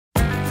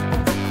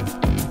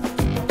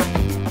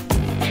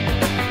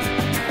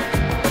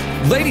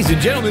Ladies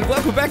and gentlemen,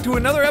 welcome back to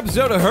another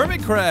episode of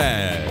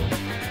Hermitcraft.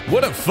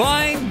 What a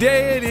fine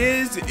day it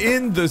is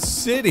in the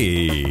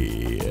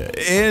city.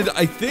 And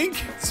I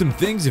think some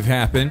things have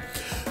happened.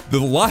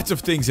 Lots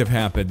of things have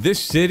happened. This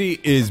city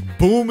is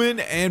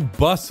booming and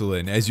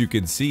bustling. As you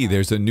can see,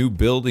 there's a new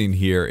building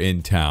here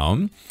in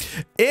town.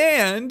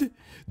 And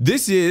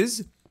this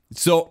is...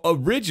 So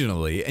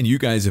originally, and you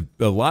guys,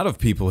 a lot of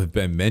people have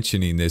been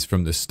mentioning this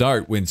from the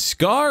start, when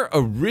Scar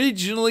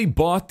originally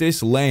bought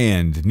this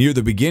land near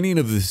the beginning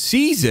of the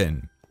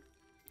season,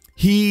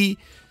 he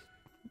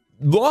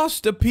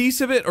lost a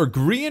piece of it, or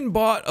Green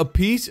bought a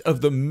piece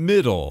of the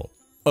middle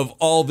of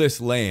all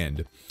this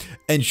land.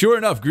 And sure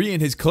enough,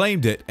 Green has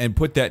claimed it and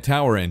put that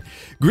tower in.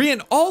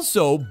 Green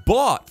also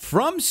bought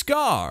from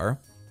Scar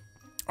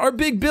our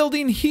big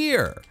building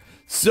here.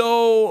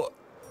 So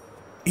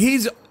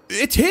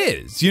it's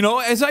his. You know,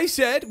 as I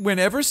said,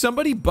 whenever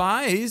somebody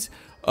buys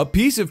a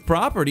piece of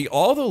property,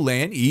 all the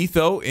land,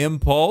 Etho,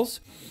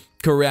 Impulse,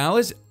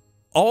 Corrales,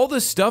 all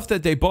the stuff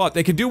that they bought,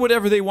 they can do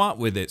whatever they want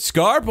with it.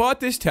 Scar bought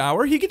this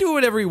tower. He can do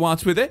whatever he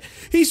wants with it.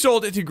 He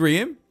sold it to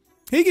Green.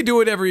 He can do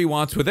whatever he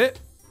wants with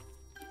it.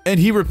 And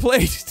he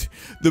replaced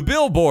the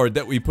billboard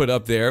that we put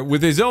up there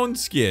with his own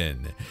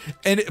skin.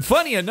 And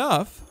funny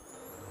enough,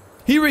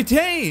 he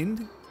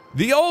retained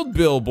the old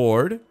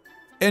billboard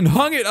and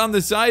hung it on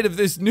the side of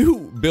this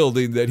new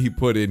building that he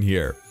put in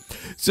here.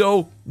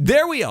 So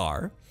there we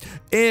are.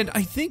 And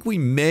I think we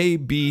may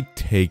be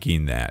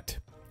taking that.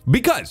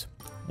 Because,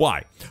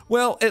 why?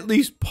 Well, at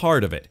least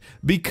part of it.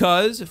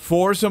 Because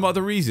for some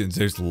other reasons,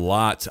 there's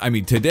lots. I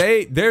mean,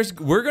 today,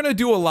 we're going to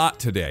do a lot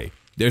today.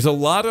 There's a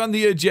lot on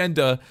the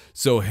agenda,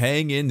 so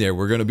hang in there.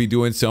 We're going to be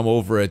doing some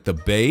over at the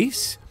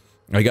base.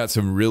 I got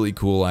some really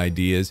cool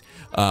ideas.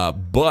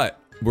 But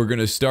we're going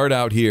to start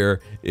out here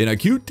in a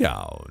cute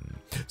town.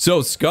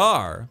 So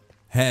Scar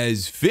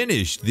has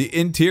finished the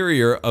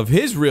interior of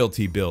his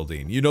realty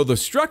building. You know, the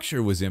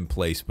structure was in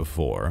place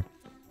before,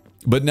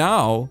 but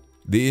now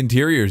the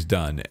interior's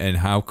done. And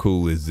how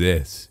cool is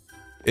this?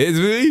 He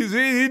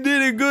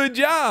did a good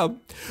job.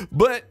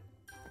 But,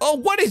 oh,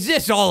 what is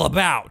this all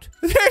about?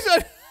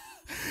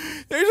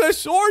 There's a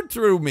sword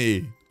through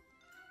me.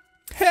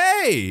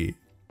 Hey.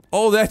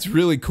 Oh, that's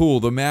really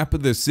cool. The map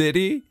of the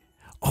city.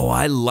 Oh,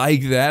 I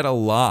like that a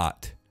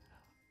lot.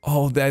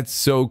 Oh, that's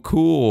so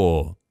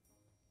cool.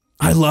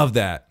 I love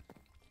that.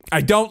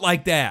 I don't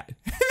like that.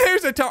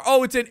 There's a target.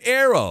 Oh, it's an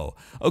arrow.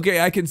 Okay,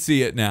 I can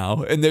see it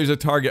now. And there's a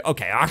target.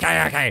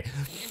 Okay.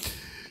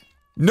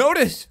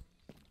 Notice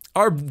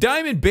our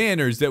diamond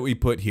banners that we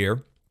put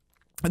here.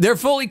 They're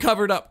fully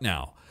covered up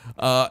now.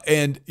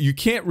 And you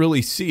can't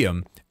really see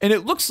them. And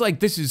it looks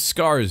like this is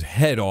Scar's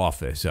head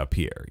office up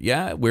here.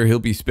 Yeah, where he'll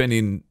be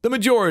spending the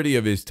majority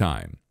of his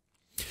time.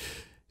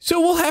 So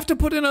we'll have to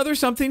put another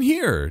something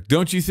here,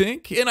 don't you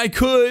think? And I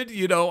could,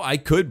 you know, I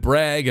could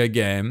brag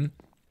again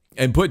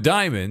and put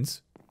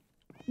diamonds,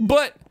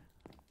 but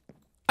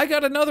I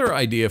got another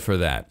idea for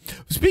that.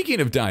 Speaking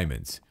of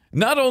diamonds,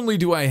 not only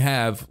do I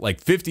have like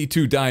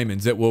 52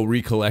 diamonds that we'll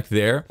recollect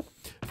there,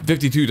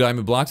 52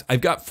 diamond blocks,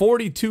 I've got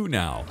 42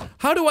 now.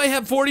 How do I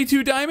have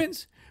 42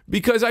 diamonds?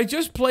 Because I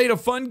just played a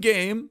fun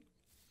game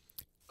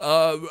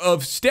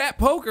of stat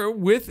poker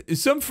with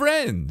some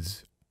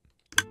friends.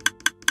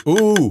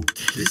 Ooh.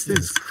 This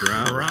is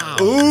gross.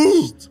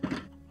 Ooh.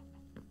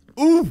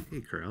 Ooh.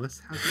 Hey,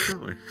 Corrales, how's it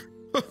going?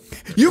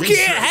 You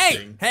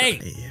can't. Hey.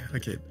 Yeah,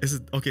 okay.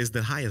 It's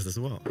the highest as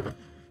well. And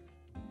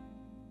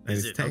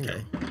Is it's it? tango.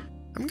 Okay.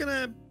 I'm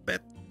gonna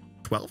bet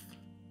 12.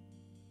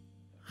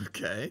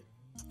 Okay.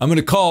 I'm going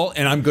to call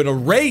and I'm going to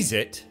raise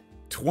it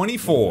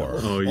 24.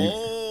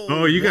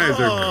 Oh, you guys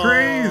are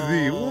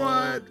crazy.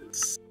 What?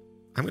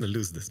 I'm gonna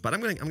lose this, but I'm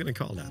gonna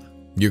call that.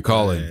 You're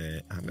calling.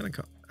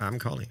 I'm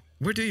calling.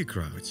 Where do you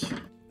crouch?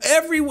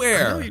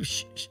 Everywhere.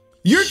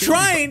 You're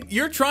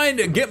trying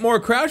to get more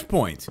crouch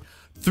points.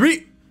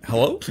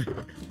 Hello?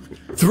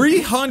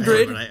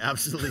 322 I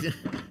absolutely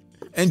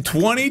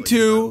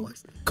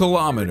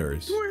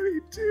kilometers.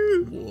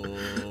 22.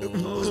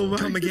 Whoa.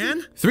 Come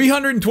again?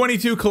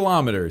 322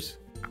 kilometers.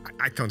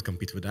 I can't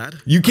compete with that.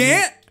 You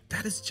can't?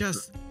 That is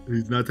just...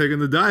 He's not taking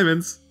the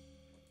diamonds.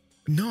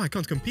 No, I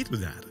can't compete with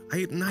that.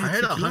 I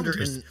had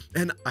 100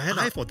 and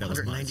I thought that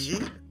was much.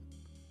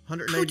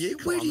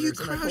 198 Where do you kilometers,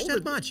 and I crouch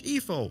that folded. much?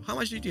 EFO, how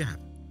much did you have?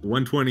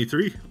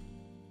 123.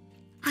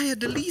 I had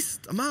the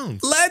least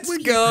amount. Let's Where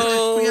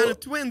go.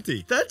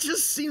 320. That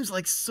just seems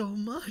like so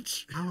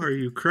much. How are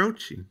you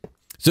crouching?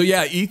 So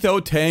yeah,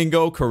 Etho,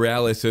 Tango,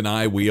 Corrales,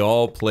 and we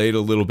all played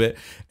a little bit,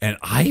 and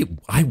I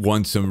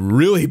won some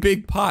really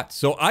big pots.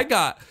 So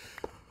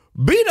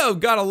Bino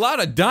got a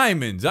lot of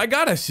diamonds. I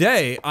gotta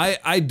say,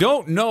 I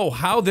don't know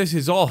how this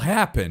has all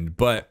happened,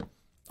 but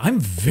I'm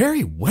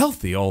very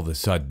wealthy all of a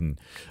sudden.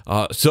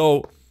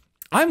 So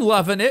I'm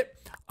loving it.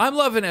 I'm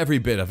loving every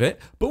bit of it,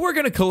 but we're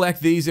going to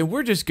collect these and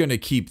we're just going to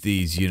keep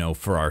these, you know,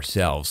 for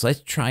ourselves.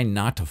 Let's try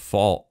not to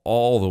fall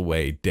all the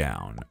way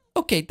down.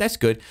 Okay, that's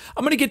good.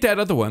 I'm going to get that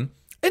other one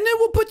and then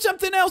we'll put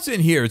something else in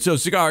here so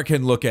Cigar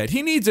can look at.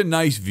 He needs a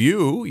nice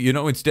view, you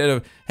know, instead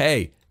of,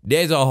 hey,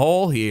 there's a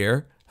hole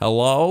here.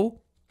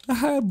 Hello?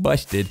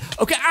 Busted.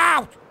 Okay,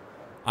 ow!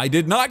 I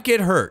did not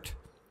get hurt.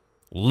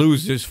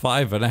 Loses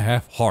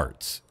 5.5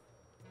 hearts.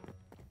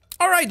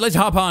 All right, let's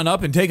hop on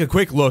up and take a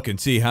quick look and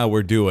see how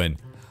we're doing.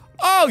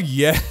 Oh,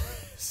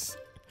 yes.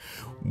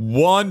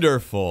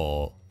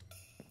 Wonderful.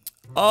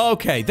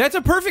 Okay, that's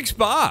a perfect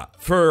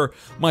spot for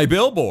my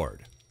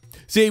billboard.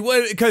 See,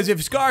 because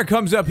if Scar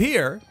comes up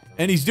here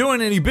and he's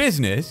doing any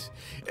business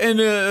and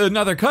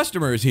another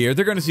customer is here,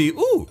 they're going to see,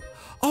 ooh,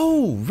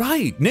 oh,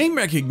 right, name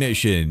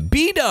recognition,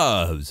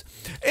 B-dubs.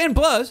 And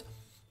plus,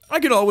 I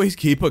can always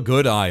keep a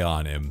good eye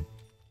on him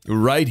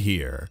right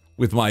here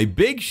with my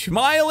big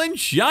smiling,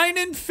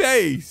 shining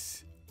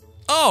face.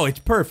 Oh, it's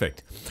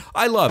perfect.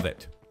 I love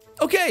it.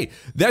 Okay,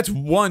 that's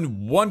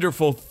one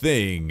wonderful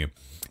thing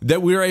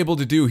that we're able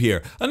to do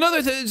here. Some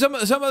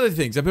other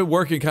things. I've been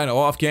working kind of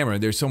off camera,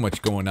 and there's so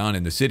much going on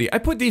in the city. I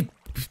put these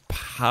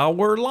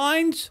power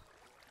lines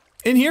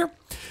in here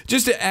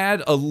just to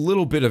add a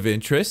little bit of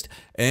interest,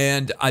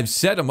 and I've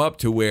set them up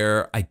to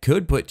where I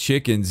could put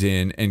chickens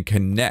in and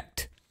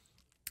connect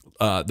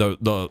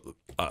the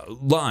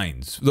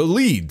lines, the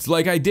leads,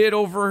 like I did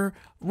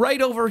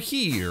right over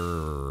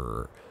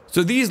here.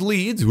 So these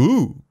leads,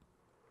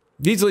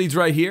 these leads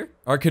right here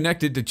are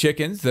connected to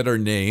chickens that are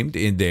named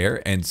in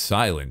there and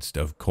silenced,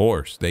 of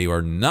course. They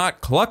are not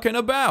clucking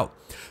about.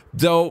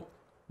 So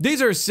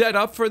these are set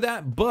up for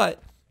that,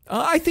 but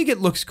I think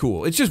it looks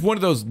cool. It's just one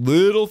of those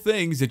little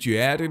things that you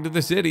add into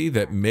the city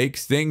that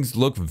makes things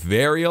look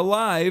very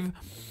alive.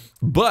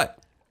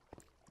 But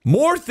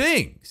more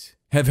things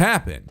have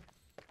happened.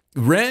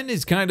 Ren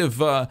is kind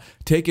of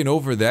taking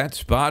over that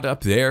spot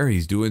up there.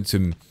 He's doing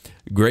some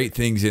great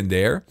things in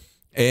there.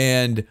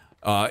 And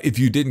if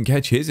you didn't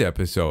catch his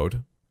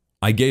episode,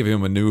 I gave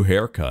him a new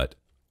haircut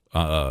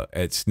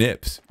at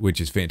Snips,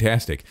 which is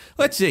fantastic.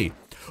 Let's see.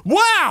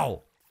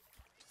 Wow!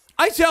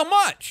 I sell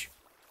much.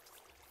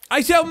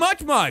 I sell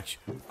much.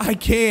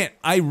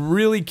 I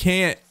really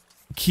can't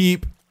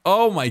keep.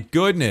 Oh my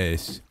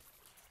goodness.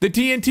 The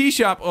TNT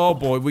shop. Oh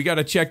boy, we got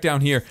to check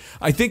down here.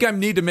 I think I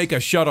need to make a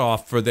shut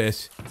off for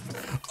this.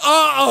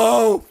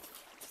 Uh-oh!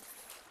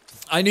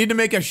 I need to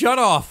make a shut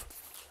off.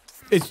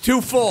 It's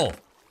too full.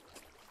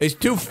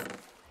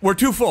 We're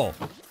too full.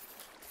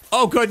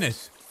 Oh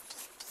goodness.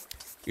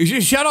 You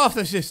should shut off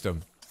the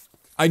system.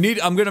 I'm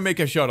gonna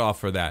make a shut off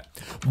for that.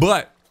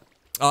 But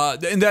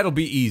and that'll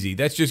be easy.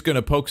 That's just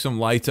gonna poke some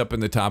lights up in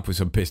the top with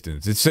some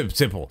pistons. It's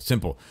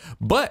simple.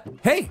 But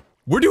hey,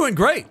 we're doing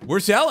great. We're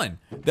selling.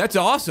 That's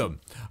awesome.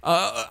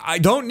 I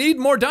don't need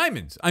more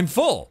diamonds. I'm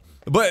full.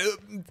 But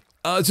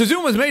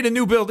Suzuma's made a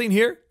new building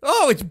here.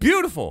 Oh, it's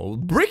beautiful.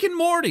 Brick and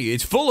Morty.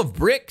 It's full of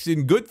bricks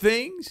and good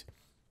things.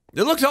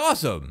 It looks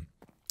awesome.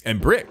 And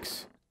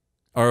bricks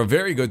are a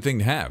very good thing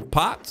to have.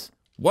 Pots,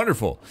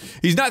 wonderful.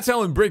 He's not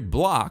selling brick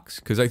blocks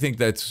because I think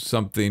that's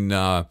something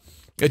that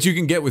you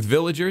can get with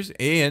villagers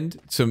and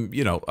some,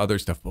 other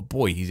stuff. But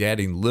boy, he's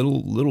adding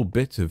little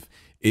bits of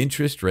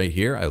interest right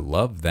here. I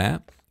love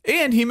that.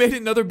 And he made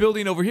another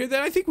building over here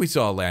that I think we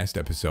saw last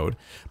episode,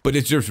 but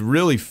it's just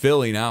really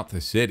filling out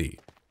the city.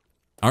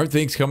 Aren't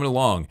things coming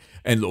along?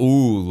 And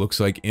ooh, looks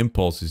like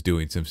Impulse is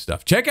doing some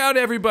stuff. Check out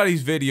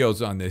everybody's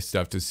videos on this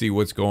stuff to see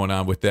what's going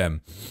on with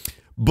them.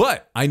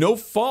 But I know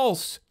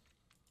False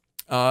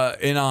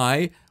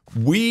and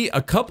we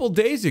a couple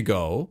days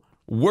ago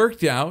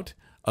worked out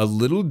a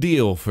little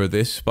deal for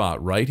this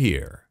spot right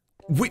here.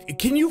 Wait,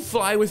 can you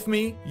fly with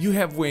me? You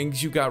have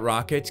wings, you got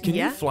rockets. Can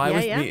you fly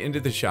with me into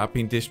the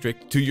shopping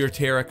district to your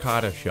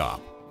terracotta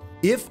shop?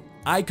 If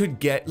I could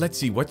get, let's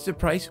see, what's the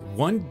price?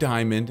 1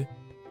 diamond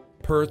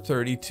per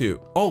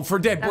 32. Oh, for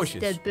dead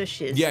bushes. Dead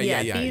bushes.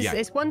 Yeah.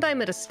 It's 1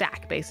 diamond a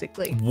stack,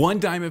 basically. 1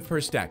 diamond per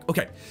stack.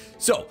 Okay,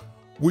 so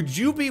would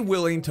you be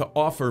willing to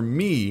offer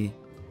me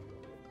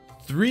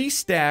 3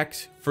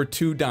 stacks for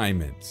 2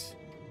 diamonds?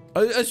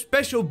 A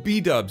special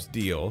B-dubs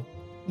deal.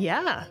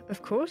 Yeah,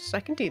 of course, I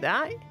can do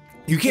that.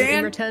 You can?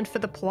 In return for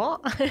the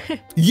plot?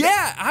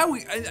 Yeah,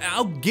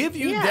 I'll give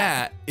you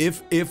that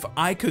if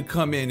I could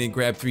come in and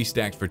grab 3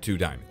 stacks for 2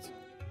 diamonds.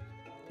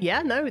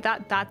 Yeah, no,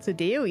 that's a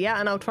deal. Yeah,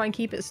 and I'll try and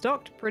keep it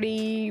stocked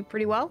pretty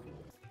well.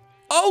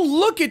 Oh,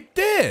 look at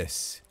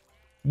this.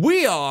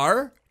 We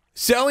are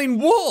selling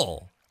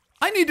wool.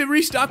 I need to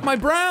restock my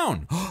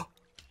brown.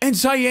 And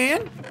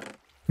cyan?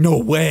 No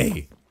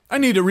way. I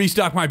need to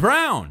restock my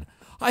brown.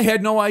 I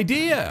had no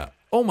idea.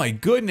 Oh my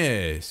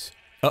goodness.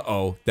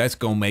 Uh-oh, that's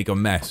gonna make a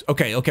mess.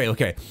 Okay.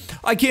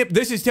 I can't,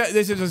 this is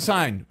a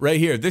sign right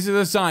here. This is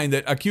a sign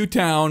that a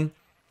Q-Town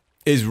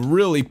is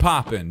really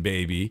popping,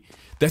 baby.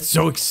 That's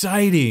so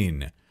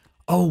exciting.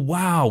 Oh,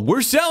 wow.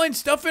 We're selling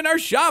stuff in our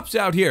shops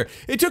out here.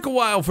 It took a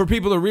while for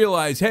people to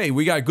realize, hey,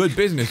 we got good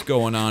business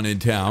going on in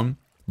town.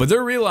 But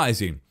they're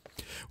realizing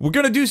we're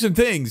going to do some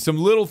things, some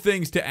little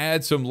things to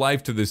add some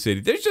life to the city.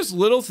 There's just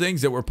little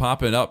things that were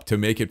popping up to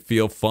make it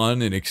feel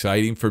fun and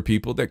exciting for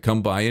people that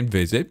come by and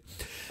visit.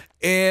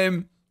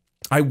 And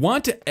I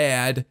want to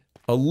add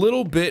a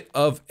little bit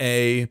of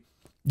a,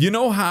 you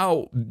know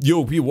how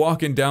you'll be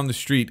walking down the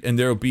street and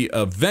there'll be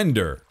a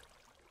vendor.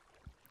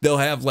 They'll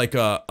have like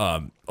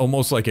a,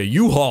 almost like a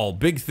U-Haul,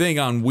 big thing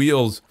on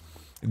wheels.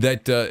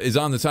 that is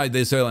on the side.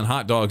 They're selling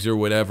hot dogs or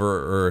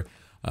whatever,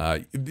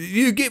 or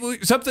you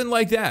get something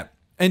like that.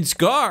 And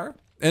Scar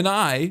and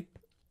I,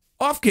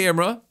 off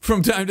camera,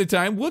 from time to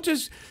time,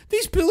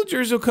 these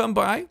pillagers will come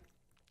by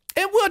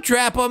and we'll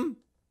trap them.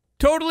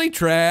 Totally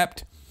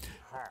trapped.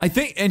 I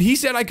think, and he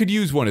said I could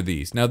use one of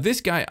these. Now,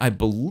 this guy, I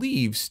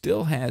believe,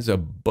 still has a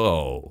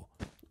bow.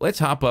 Let's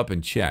hop up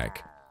and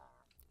check.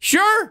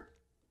 Sure.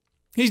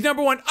 He's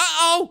number one.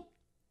 Uh-oh.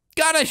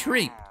 Got a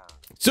shriek.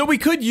 So we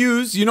could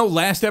use,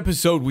 last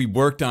episode we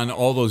worked on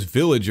all those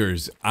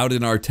villagers out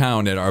in our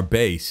town at our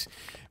base.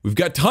 We've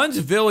got tons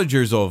of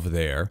villagers over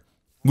there.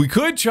 We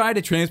could try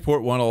to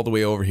transport one all the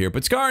way over here,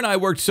 but Scar and I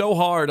worked so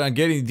hard on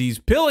getting these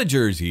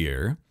pillagers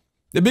here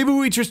that maybe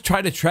we just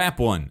try to trap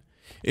one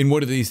in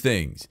one of these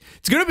things.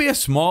 It's going to be a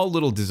small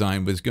little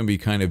design, but it's going to be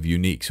kind of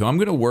unique. So I'm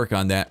going to work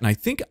on that, and I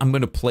think I'm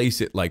going to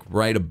place it like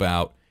right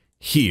about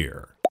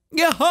here.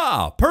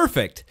 Yaha!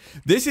 Perfect.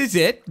 This is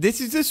it. This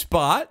is the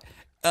spot.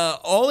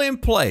 All in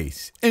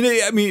place. And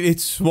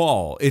it's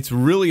small. It's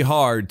really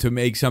hard to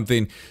make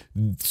something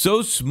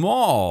so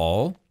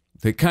small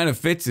that kind of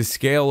fits the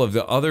scale of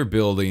the other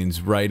buildings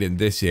right in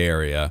this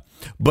area.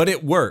 But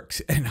it works.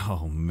 And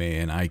oh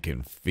man, I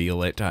can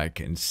feel it. I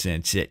can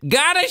sense it.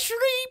 Gotta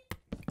shriek!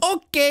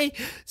 Okay.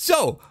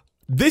 So,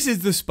 this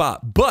is the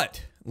spot.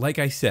 But, like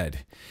I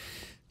said,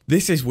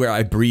 this is where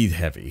I breathe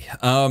heavy.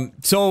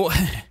 So,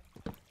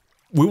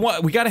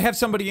 we gotta have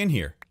somebody in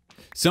here.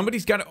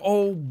 Somebody's got to,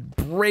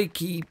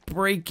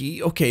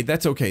 breaky. Okay,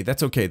 that's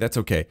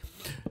okay.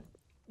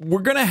 We're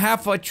going to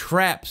have to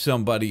trap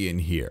somebody in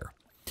here.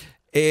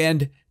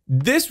 And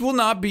this will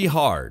not be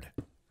hard.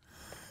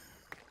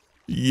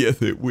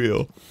 Yes, it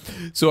will.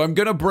 So I'm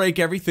going to break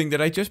everything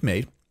that I just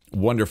made.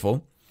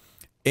 Wonderful.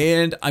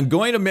 And I'm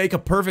going to make a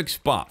perfect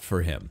spot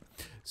for him.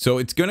 So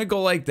it's going to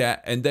go like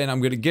that, and then I'm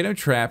going to get him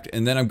trapped,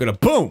 and then I'm going to,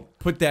 boom,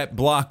 put that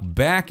block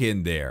back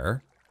in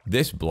there.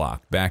 This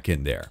block back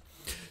in there.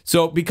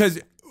 So, because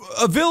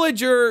a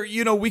villager,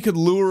 we could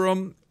lure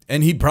him,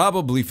 and he'd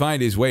probably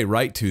find his way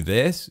right to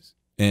this.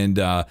 And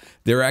the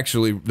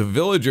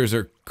villagers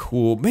are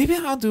cool. Maybe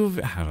I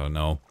don't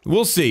know.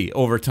 We'll see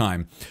over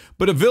time.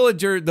 But the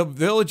villager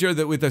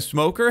that with a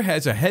smoker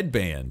has a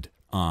headband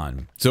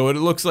on. So it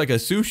looks like a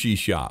sushi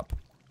shop,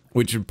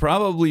 which would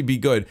probably be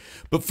good.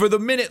 But for the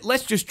minute,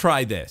 let's just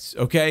try this,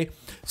 okay?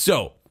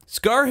 So,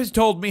 Scar has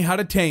told me how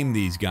to tame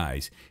these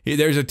guys.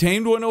 There's a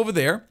tamed one over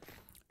there.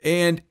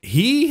 And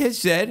he has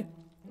said,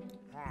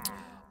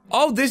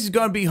 oh, this is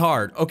going to be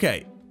hard.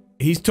 Okay,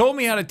 he's told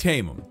me how to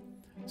tame them.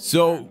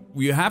 So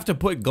you have to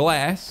put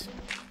glass.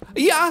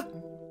 Yeah.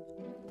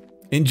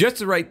 And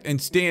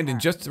stand in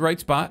just the right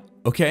spot.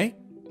 Okay.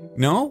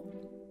 No,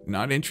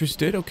 not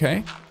interested.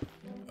 Okay.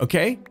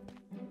 Okay.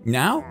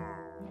 Now.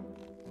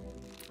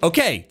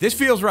 Okay, this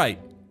feels right.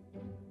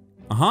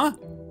 Uh-huh.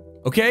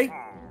 Okay.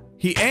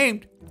 He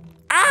aimed.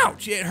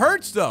 Ouch, it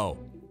hurts though.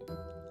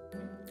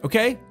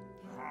 Okay.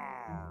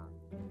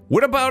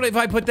 What about if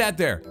I put that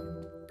there?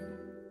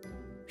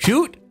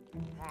 Shoot.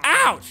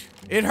 Ouch!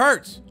 It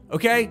hurts.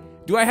 Okay?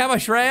 Do I have a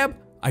slab?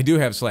 I do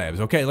have slabs.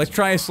 Okay, let's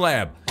try a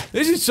slab.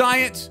 This is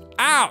science.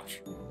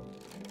 Ouch!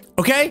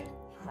 Okay?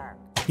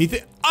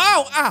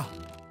 Ow!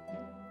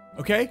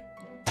 Okay?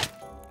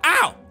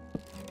 Ow!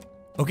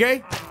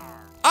 Okay?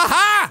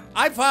 Aha!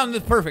 I found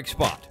the perfect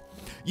spot.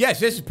 Yes,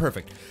 this is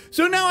perfect.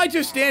 So now I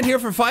just stand here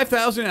for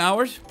 5,000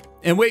 hours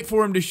and wait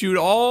for him to shoot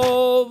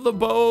all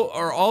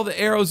the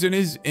arrows in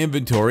his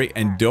inventory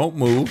and don't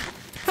move.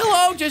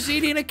 Hello, just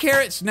eating a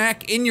carrot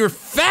snack in your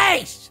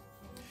face.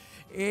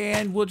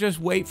 And we'll just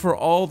wait for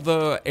all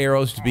the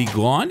arrows to be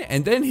gone,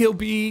 and then he'll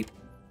be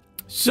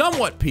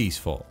somewhat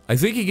peaceful. I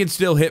think he can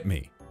still hit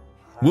me.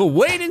 We'll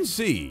wait and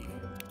see.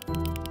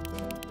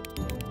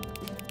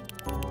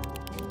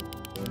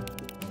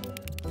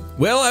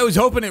 Well, I was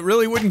hoping it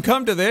really wouldn't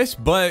come to this,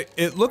 but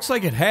it looks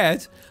like it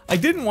has. I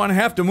didn't want to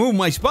have to move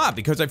my spot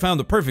because I found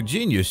the perfect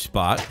genius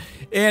spot.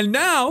 And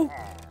now,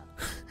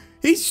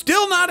 he's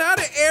still not out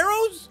of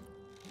arrows?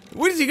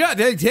 What has he got?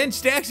 10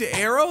 stacks of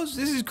arrows?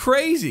 This is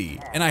crazy.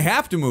 And I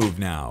have to move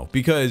now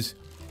because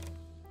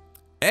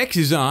X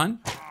is on,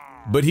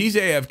 but he's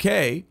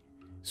AFK.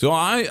 So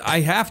I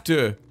have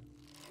to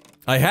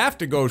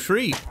go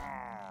sleep.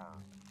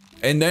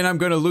 And then I'm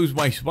going to lose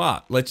my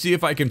spot. Let's see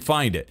if I can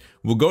find it.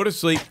 We'll go to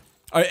sleep.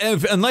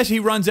 Unless he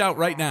runs out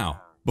right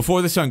now,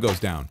 before the sun goes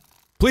down.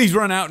 Please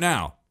run out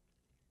now.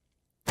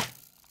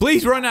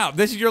 Please run out.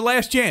 This is your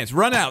last chance.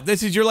 Run out.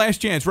 This is your last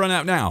chance. Run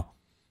out now.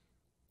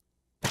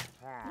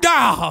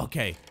 Ah,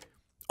 okay.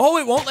 Oh,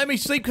 it won't let me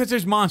sleep because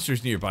there's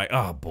monsters nearby.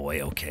 Oh,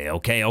 boy.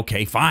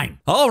 Okay, fine.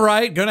 All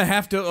right, gonna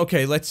have to...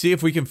 Okay, let's see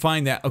if we can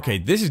find that. Okay,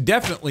 this is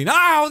definitely...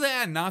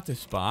 not the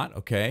spot.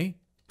 Okay.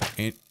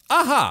 And...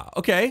 Aha,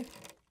 okay.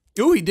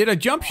 Ooh, he did a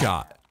jump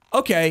shot.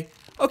 Okay.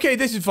 Okay,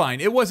 this is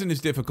fine. It wasn't as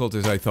difficult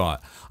as I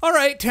thought. All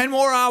right, 10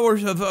 more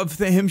hours of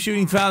him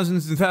shooting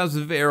thousands and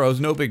thousands of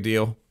arrows. No big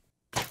deal.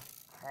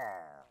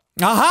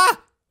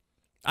 Aha!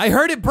 I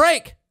heard it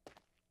break.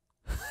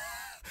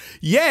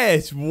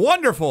 Yes,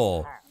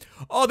 wonderful.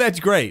 Oh, that's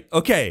great.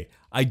 Okay,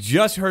 I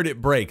just heard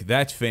it break.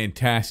 That's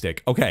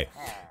fantastic. Okay,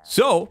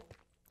 so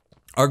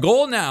our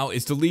goal now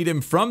is to lead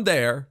him from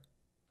there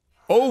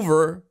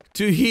over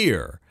to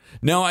here.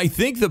 Now, I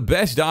think the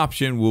best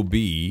option will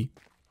be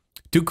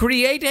to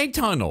create a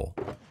tunnel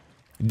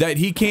that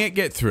he can't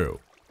get through.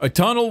 A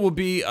tunnel will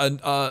be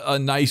a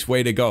nice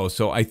way to go.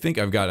 So I think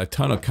I've got a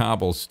ton of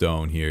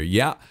cobblestone here.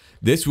 Yeah,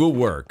 this will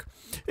work.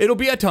 It'll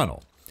be a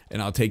tunnel.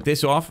 And I'll take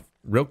this off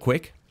real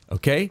quick,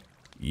 okay?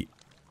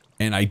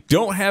 And I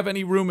don't have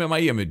any room in my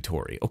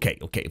inventory. Okay.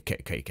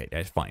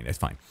 That's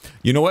fine.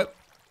 You know what?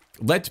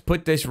 Let's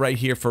put this right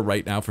here for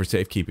right now for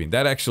safekeeping.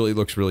 That actually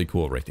looks really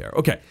cool right there.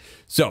 Okay,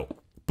 so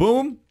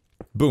boom,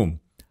 boom.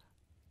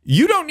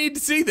 You don't need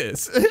to see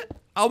this.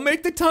 I'll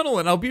make the tunnel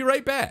and I'll be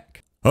right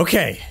back.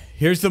 Okay,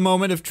 here's the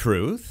moment of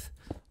truth.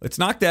 Let's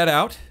knock that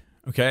out.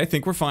 Okay, I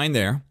think we're fine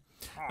there.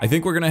 I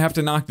think we're going to have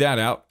to knock that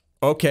out.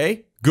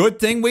 Okay, good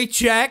thing we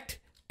checked.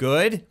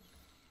 Good.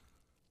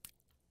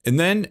 And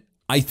then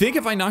I think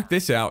if I knock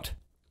this out,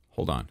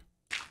 hold on.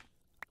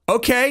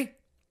 Okay.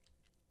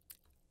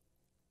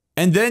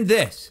 And then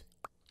this.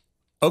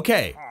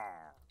 Okay.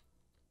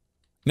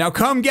 Now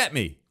come get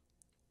me.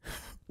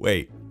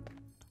 Wait.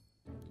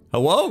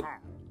 Hello?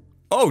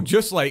 Oh,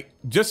 just like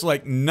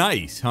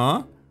nice,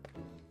 huh?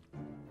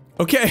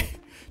 Okay.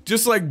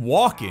 Just like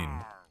walking.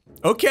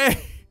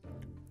 Okay.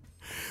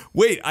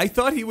 Wait, I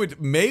thought he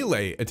would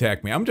melee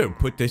attack me. I'm gonna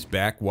put this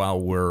back while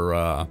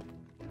we're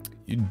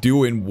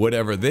doing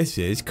whatever this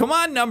is. Come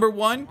on, number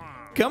one.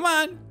 Come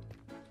on.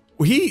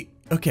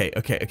 Okay.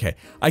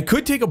 I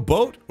could take a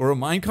boat or a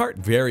minecart.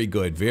 Very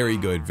good.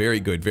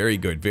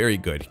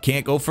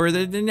 Can't go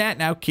further than that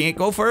now. Can't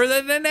go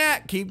further than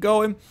that. Keep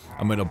going.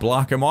 I'm going to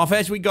block him off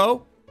as we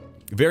go.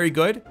 Very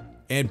good.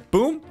 And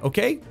boom.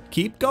 Okay.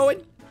 Keep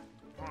going.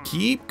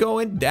 Keep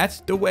going.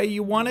 That's the way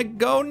you want to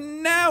go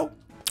now.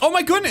 Oh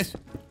my goodness.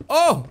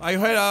 Oh, I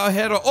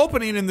had an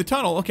opening in the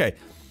tunnel. Okay.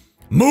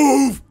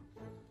 Move.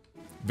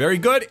 Very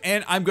good.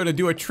 And I'm going to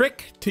do a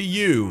trick to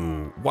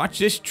you. Watch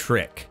this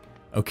trick.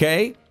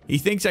 Okay. He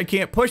thinks I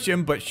can't push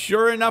him, but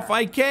sure enough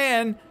I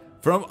can.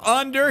 From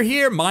under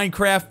here.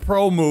 Minecraft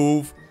Pro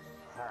move.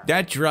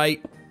 That's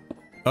right.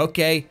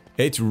 Okay.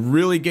 It's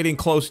really getting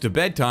close to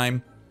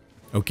bedtime.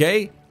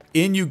 Okay.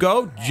 In you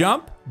go.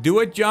 Jump. Do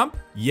a jump.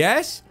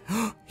 Yes.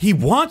 He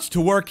wants to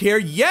work here.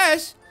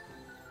 Yes.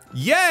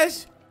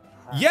 Yes.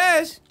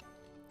 Yes.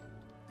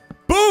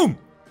 Boom.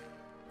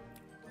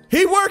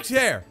 He works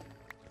there.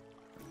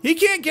 He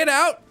can't get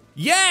out.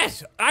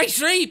 Yes. I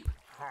sleep.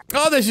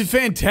 Oh, this is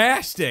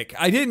fantastic.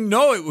 I didn't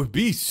know it would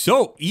be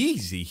so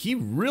easy. He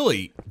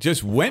really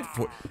just went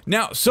for it.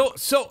 Now, so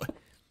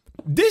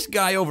this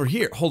guy over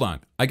here, hold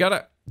on.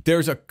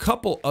 There's a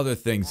couple other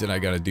things that I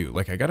gotta do.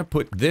 Like I gotta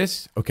put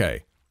this,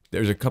 okay.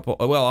 There's a couple,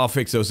 well, I'll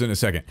fix those in a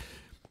second.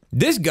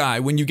 This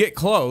guy, when you get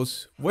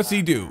close, what's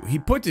he do? He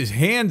puts his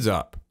hands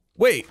up.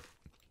 Wait,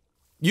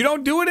 you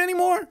don't do it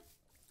anymore?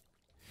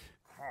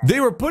 They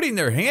were putting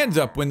their hands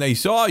up when they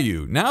saw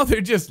you. Now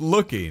they're just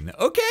looking.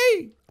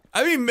 Okay.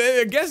 I mean,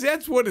 I guess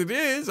that's what it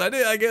is. I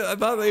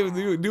thought they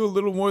would do a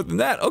little more than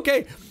that.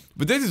 Okay,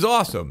 but this is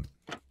awesome.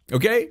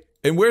 Okay,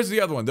 and where's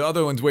the other one? The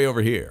other one's way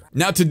over here.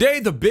 Now, today,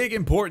 the big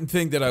important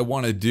thing that I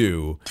want to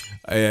do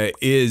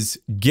is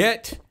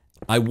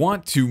I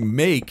want to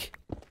make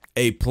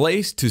a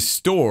place to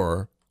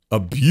store, a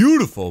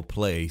beautiful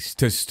place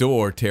to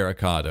store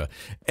terracotta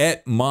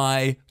at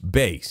my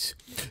base.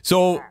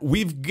 So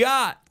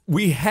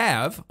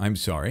I'm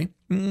sorry.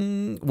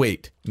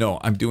 Wait, no,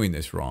 I'm doing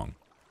this wrong.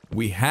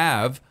 We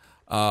have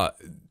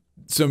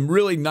some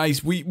really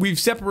nice, we've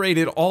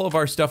separated all of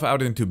our stuff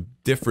out into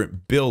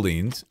different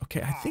buildings.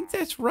 Okay, I think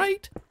that's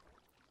right.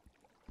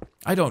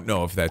 I don't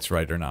know if that's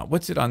right or not.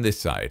 What's it on this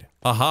side?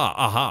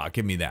 Aha,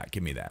 give me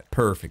that.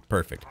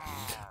 Perfect.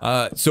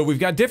 So we've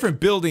got different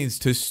buildings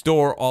to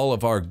store all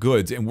of our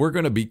goods, and we're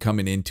going to be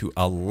coming into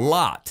a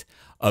lot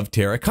of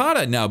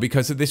terracotta now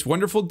because of this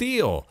wonderful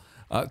deal.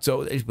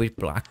 So we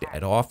block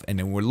that off, and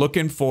then we're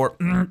looking for,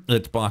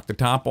 let's block the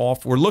top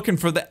off. We're looking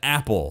for the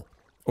apple,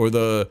 or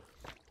the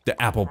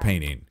apple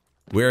painting.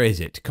 Where is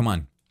it? Come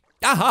on.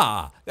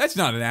 Aha! That's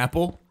not an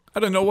apple.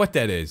 I don't know what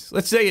that is.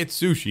 Let's say it's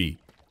sushi.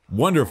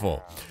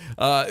 Wonderful.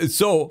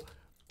 So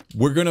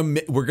we're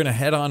gonna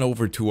head on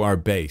over to our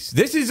base.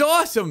 This is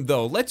awesome,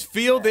 though. Let's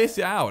feel this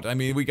out. I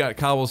mean, we got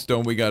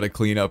cobblestone we got to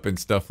clean up and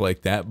stuff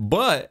like that,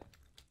 but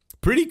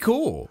pretty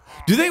cool.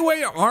 Do they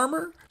wear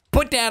armor?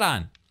 Put that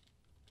on.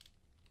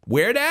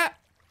 Wear that?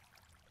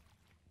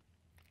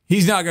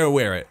 He's not gonna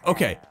wear it.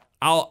 Okay,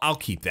 I'll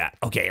keep that.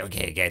 Okay.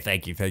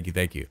 Thank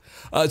you.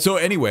 So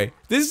anyway,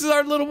 this is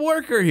our little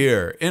worker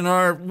here in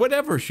our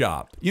whatever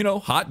shop. You know,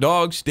 hot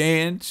dog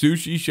stand,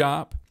 sushi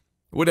shop,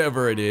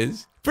 whatever it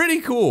is. Pretty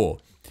cool.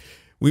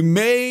 We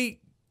may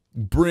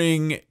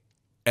bring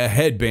a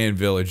headband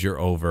villager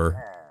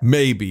over,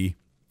 maybe.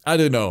 I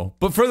don't know.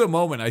 But for the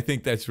moment, I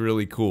think that's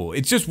really cool.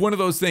 It's just one of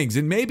those things.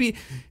 And maybe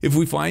if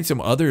we find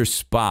some other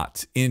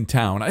spots in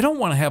town, I don't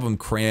want to have them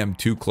crammed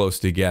too close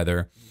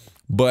together,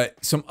 but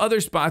some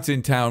other spots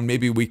in town,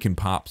 maybe we can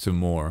pop some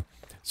more.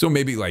 So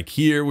maybe like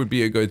here would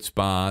be a good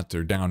spot,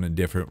 or down a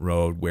different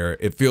road where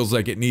it feels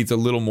like it needs a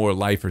little more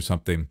life or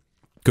something.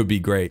 Could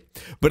be great.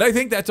 But I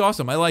think that's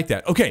awesome. I like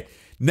that. Okay,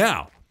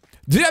 now,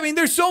 I mean,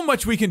 there's so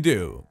much we can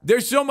do.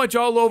 There's so much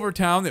all over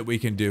town that we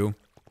can do.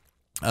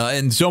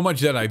 And so much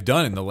that I've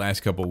done in the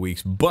last couple of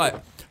weeks.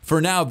 But for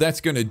now,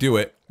 that's going to do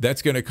it.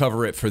 That's going to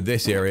cover it for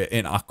this area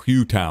in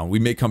Aku Town. We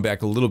may come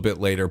back a little bit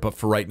later, but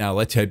for right now,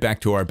 let's head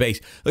back to our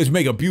base. Let's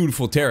make a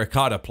beautiful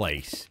terracotta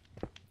place.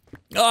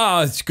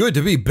 Ah, it's good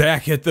to be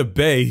back at the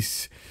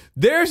base.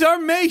 There's our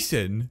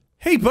mason.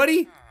 Hey,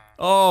 buddy.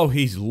 Oh,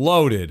 he's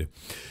loaded.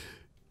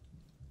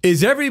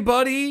 Is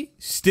everybody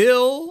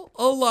still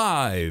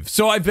alive?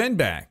 So I've been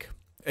back,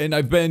 and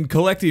I've been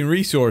collecting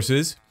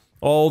resources.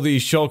 All the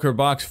shulker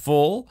box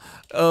full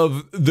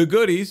of the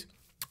goodies,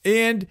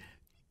 and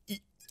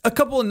a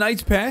couple of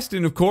nights passed,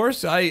 and of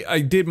course,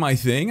 I did my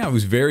thing. I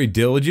was very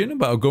diligent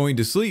about going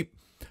to sleep.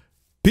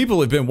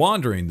 People have been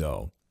wandering,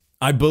 though.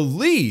 I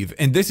believe,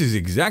 and this is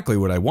exactly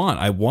what I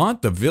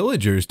want the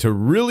villagers to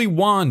really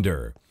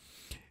wander.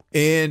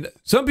 And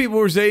some people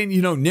were saying,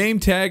 you know, name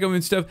tag them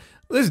and stuff.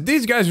 Listen,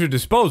 these guys are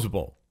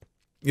disposable.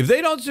 If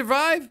they don't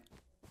survive,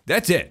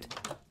 that's it.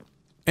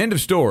 End of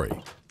story.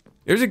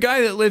 There's a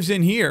guy that lives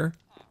in here.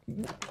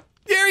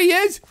 There he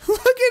is. Look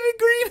at the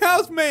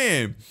greenhouse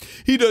man.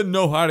 He doesn't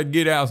know how to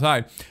get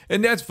outside.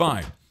 And that's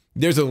fine.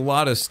 There's a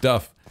lot of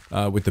stuff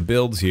with the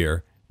builds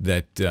here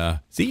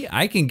that, see,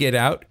 I can get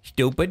out,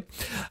 stupid.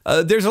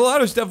 There's a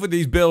lot of stuff with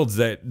these builds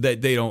that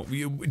they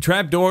don't.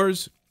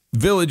 Trapdoors,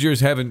 villagers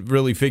haven't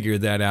really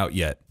figured that out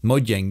yet.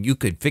 Mojang, you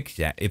could fix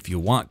that if you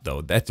want,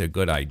 though. That's a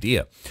good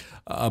idea.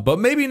 But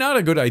maybe not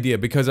a good idea,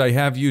 because I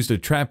have used a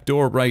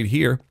trapdoor right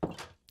here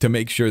to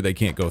make sure they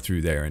can't go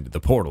through there into the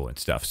portal and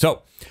stuff.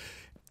 So,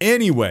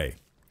 anyway,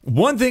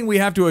 one thing we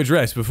have to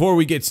address before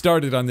we get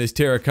started on this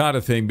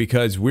terracotta thing,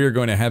 because we're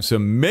going to have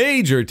some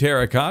major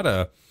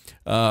terracotta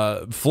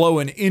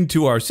flowing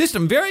into our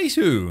system very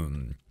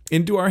soon,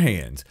 into our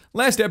hands.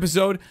 Last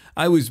episode,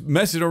 I was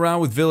messing around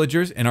with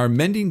villagers, and our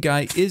mending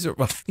guy is... Our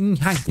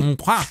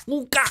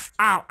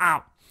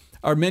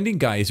mending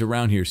guy is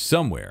around here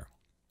somewhere.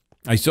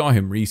 I saw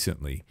him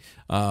recently.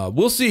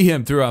 We'll see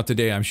him throughout the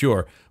day, I'm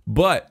sure.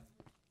 But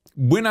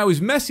when I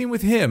was messing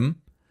with him,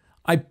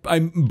 I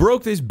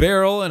broke this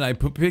barrel, and I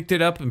picked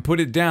it up and put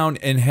it down,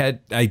 and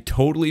I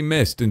totally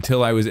missed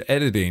until I was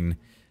editing.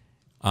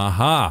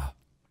 Aha.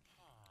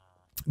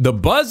 The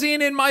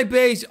buzzing in my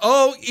base.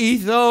 Oh,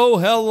 Etho,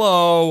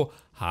 hello.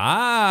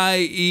 Hi,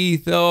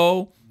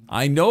 Etho.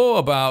 I know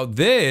about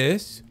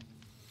this.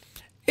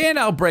 And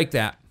I'll break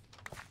that.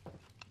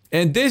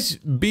 And this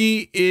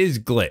bee is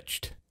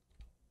glitched.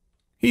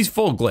 He's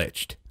full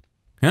glitched.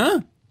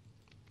 Huh?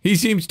 He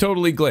seems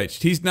totally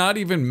glitched. He's not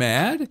even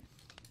mad?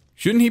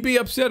 Shouldn't he be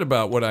upset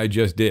about what I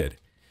just did?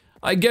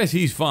 I guess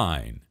he's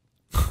fine.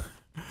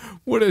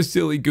 What a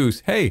silly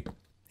goose. Hey,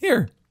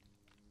 here.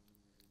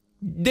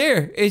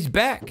 There, it's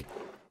back.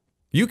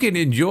 You can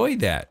enjoy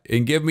that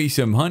and give me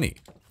some honey.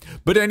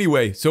 But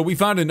anyway, so we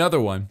found another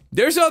one.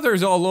 There's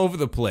others all over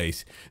the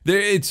place.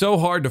 It's so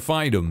hard to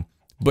find them.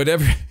 But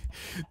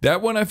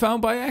that one I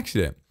found by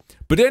accident.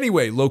 But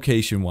anyway,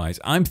 location-wise,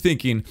 I'm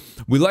thinking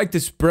we like to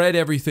spread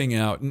everything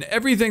out. And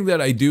everything that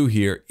I do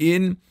here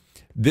in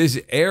this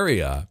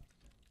area,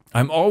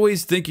 I'm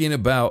always thinking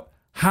about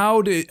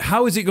how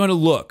is it going to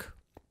look?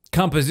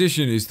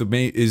 Composition is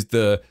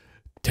the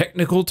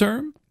technical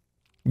term.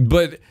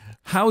 But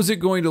how is it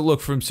going to look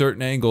from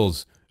certain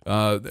angles?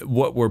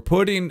 What we're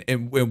putting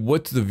and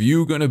what's the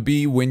view going to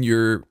be when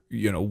you're,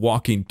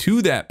 walking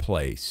to that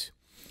place?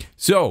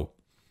 So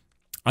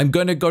I'm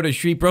going to go to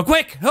sleep real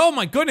quick. Oh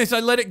my goodness, I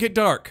let it get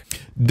dark.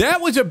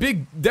 That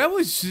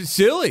was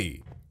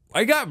silly.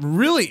 I got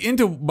really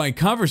into my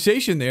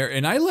conversation there,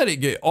 and I let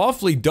it get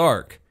awfully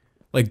dark.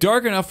 Like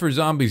dark enough for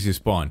zombies to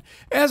spawn.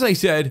 As I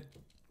said,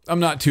 I'm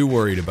not too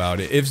worried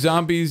about it. If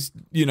zombies,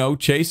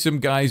 chase some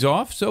guys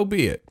off, so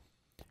be it.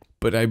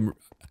 But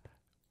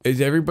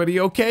is everybody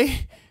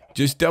okay?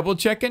 Just double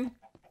checking?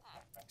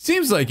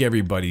 Seems like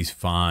everybody's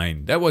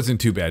fine. That wasn't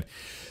too bad.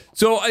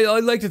 So I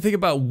like to think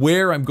about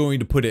where I'm going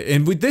to put it.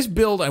 And with this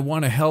build, I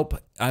want to help.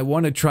 I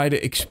want to try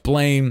to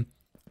explain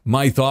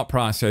my thought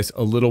process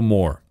a little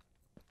more.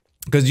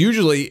 Because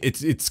usually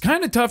it's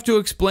kind of tough to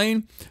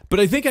explain, but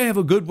I think I have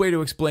a good way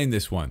to explain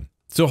this one.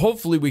 So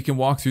hopefully we can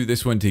walk through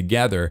this one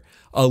together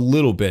a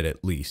little bit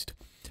at least.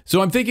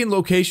 So I'm thinking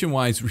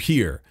location-wise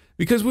here.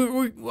 Because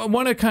we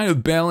want to kind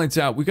of balance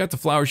out. We've got the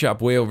flower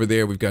shop way over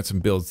there. We've got some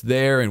builds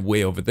there and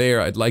way over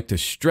there. I'd like to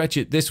stretch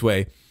it this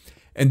way.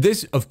 And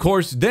this, of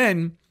course,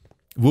 then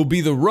will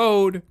be the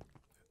road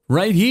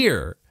right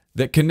here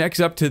that connects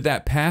up to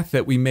that path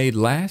that we made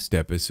last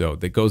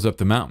episode that goes up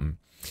the mountain.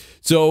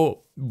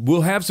 So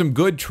we'll have some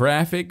good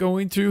traffic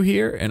going through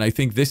here. And I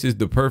think this is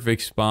the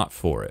perfect spot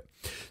for it.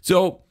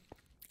 So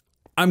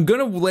I'm going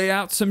to lay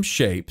out some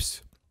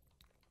shapes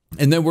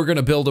and then we're going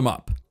to build them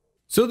up.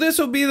 So this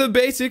will be the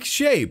basic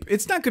shape.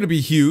 It's not going to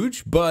be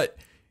huge, but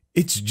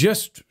it's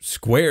just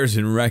squares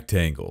and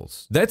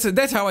rectangles.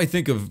 That's how I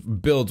think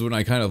of builds when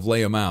I kind of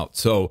lay them out.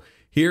 So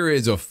here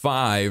is a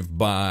 5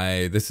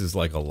 by, this is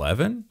like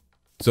 11.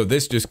 So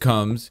this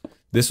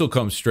will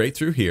come straight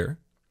through here.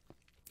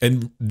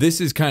 And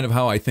this is kind of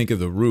how I think of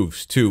the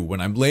roofs too.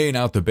 When I'm laying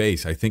out the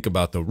base, I think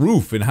about the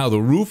roof and how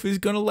the roof is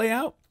going to lay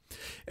out.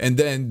 And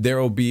then there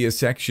will be a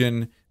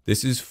section.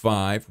 This is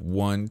 5,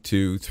 1,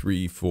 2,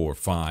 3, 4,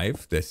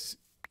 5. This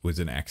was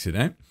an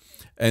accident.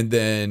 And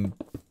then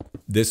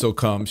this will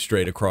come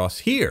straight across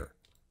here.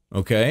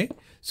 Okay.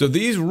 So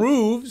these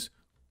roofs,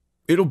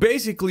 it'll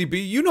basically be,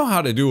 you know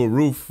how to do a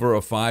roof for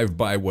a 5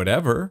 by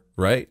whatever,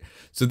 right?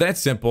 So that's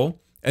simple.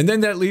 And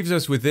then that leaves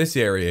us with this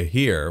area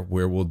here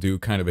where we'll do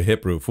kind of a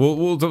hip roof.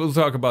 We'll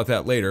talk about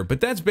that later, but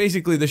that's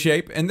basically the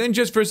shape. And then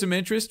just for some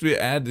interest, we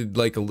added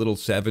like a little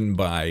 7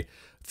 by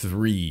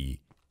 3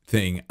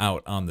 thing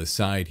out on the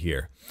side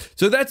here.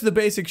 So that's the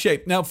basic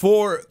shape. Now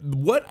for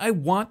what I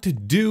want to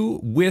do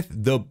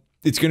with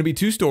it's going to be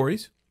 2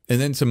 stories and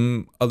then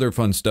some other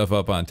fun stuff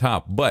up on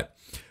top. But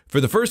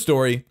for the first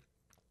story,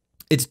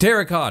 it's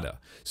terracotta.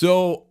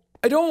 So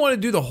I don't want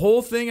to do the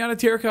whole thing out of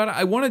terracotta.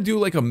 I want to do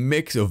like a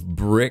mix of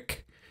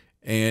brick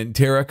and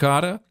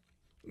terracotta.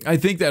 I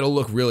think that'll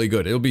look really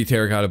good. It'll be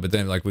terracotta, but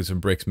then like with some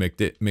bricks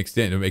mixed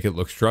in to make it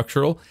look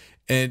structural.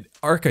 And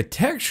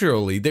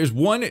architecturally, there's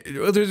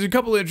a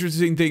couple of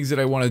interesting things that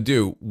I want to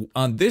do.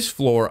 On this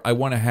floor, I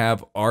want to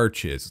have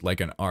arches, like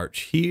an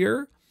arch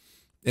here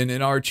and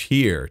an arch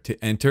here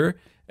to enter,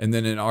 and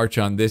then an arch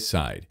on this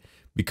side.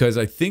 Because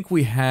I think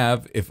we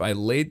have, if I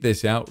laid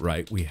this out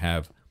right, we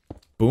have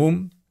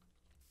boom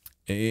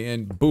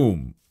and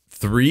boom.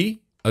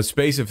 3, a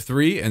space of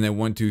 3, and then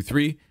 1, 2,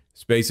 3.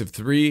 Space of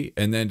 3,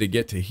 and then to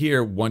get to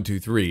here, 1, 2,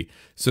 3.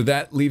 So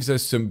that leaves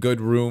us some good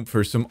room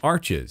for some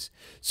arches.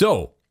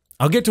 So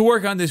I'll get to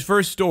work on this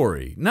first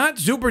story. Not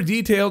super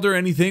detailed or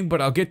anything, but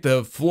I'll get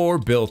the floor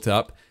built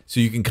up so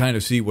you can kind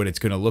of see what it's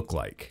going to look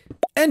like.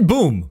 And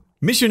boom,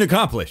 mission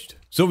accomplished.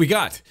 So we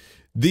got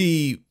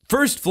the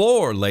first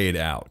floor laid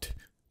out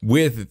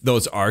with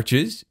those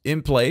arches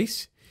in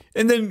place,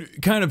 and then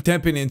kind of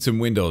temping in some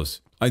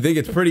windows. I think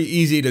it's pretty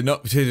easy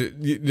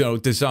to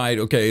decide,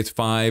 okay, it's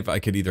 5. I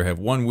could either have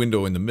 1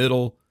 window in the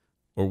middle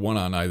or 1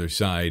 on either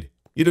side.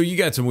 You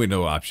got some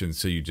window options,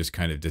 so you just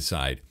kind of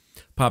decide.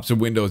 Pop some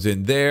windows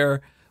in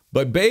there.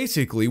 But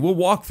basically, we'll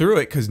walk through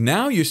it because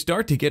now you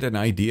start to get an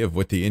idea of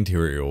what the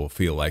interior will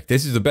feel like.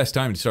 This is the best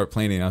time to start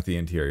planning out the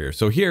interior.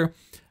 So here,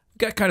 we've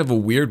got kind of a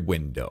weird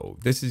window.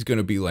 This is going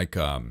to be like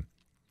a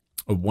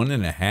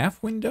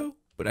 1.5 window,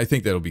 but I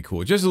think that'll be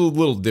cool. Just a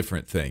little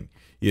different thing,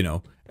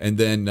 And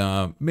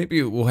then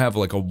maybe we'll have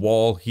like a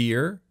wall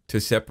here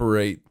to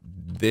separate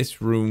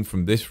this room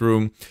from this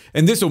room.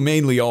 And this will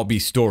mainly all be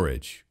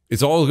storage.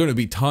 It's all going to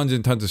be tons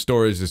and tons of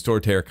storage to store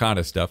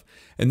terracotta stuff.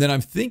 And then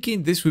I'm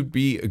thinking this would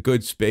be a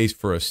good space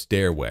for a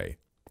stairway.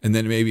 And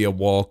then maybe a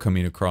wall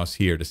coming across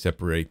here to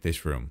separate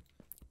this room,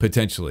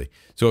 potentially.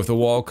 So if the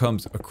wall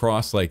comes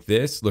across like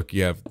this, look,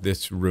 you have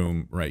this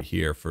room right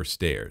here for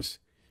stairs,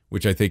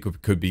 which I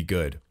think could be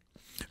good.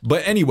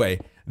 But anyway,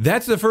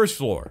 that's the first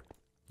floor.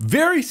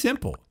 Very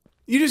simple.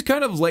 You just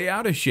kind of lay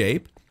out a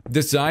shape,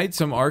 decide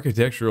some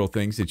architectural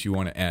things that you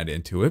want to add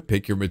into it,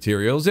 pick your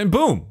materials, and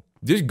boom,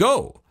 just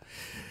go.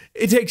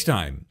 It takes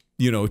time,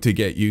 to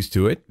get used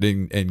to it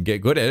and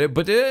get good at it,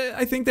 but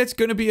I think that's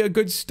going to be a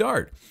good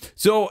start.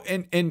 So,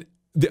 and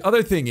the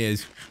other thing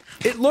is,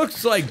 it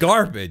looks like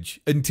garbage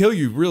until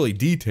you really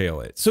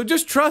detail it. So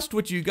just trust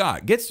what you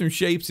got. Get some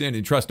shapes in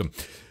and trust them.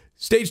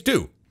 Stage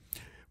 2.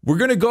 We're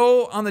going to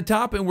go on the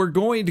top and we're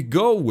going to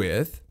go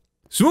with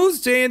smooth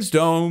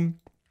sandstone.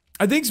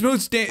 I think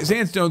smooth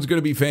sandstone is going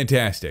to be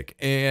fantastic.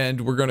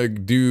 And we're going to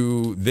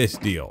do this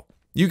deal.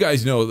 You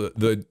guys know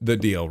the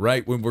deal,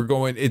 right? When we're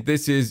going,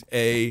 this is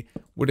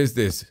what is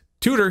this?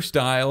 Tudor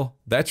style.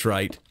 That's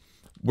right.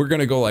 We're going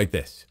to go like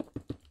this.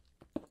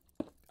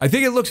 I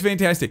think it looks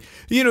fantastic.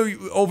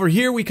 Over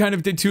here we kind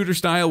of did Tudor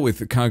style with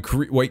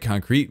white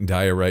concrete and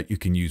diorite. You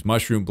can use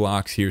mushroom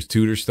blocks. Here's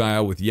Tudor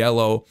style with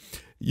yellow.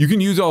 You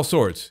can use all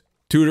sorts.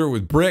 Tudor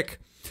with brick.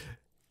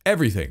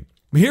 Everything.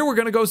 Here we're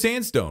going to go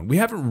sandstone. We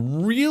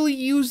haven't really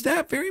used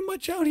that very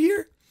much out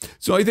here.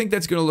 So I think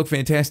that's going to look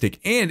fantastic.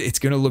 And it's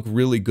going to look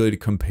really good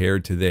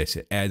compared to this.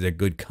 It adds a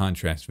good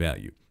contrast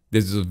value.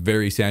 This is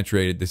very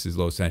saturated. This is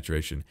low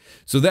saturation.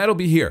 So that'll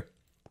be here.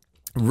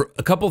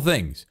 A couple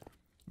things.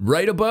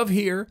 Right above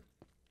here,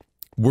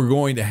 we're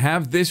going to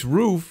have this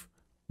roof.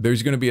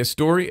 There's going to be a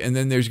story, and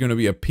then there's going to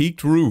be a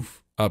peaked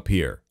roof up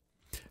here.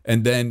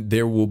 And then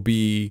there will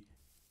be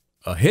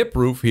a hip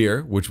roof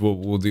here, which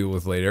we'll deal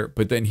with later.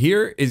 But then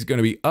here is going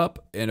to be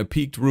up and a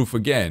peaked roof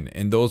again.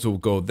 And those will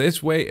go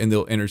this way and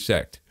they'll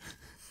intersect.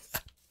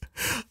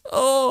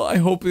 Oh, I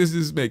hope this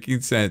is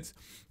making sense.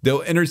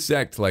 They'll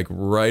intersect like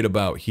right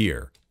about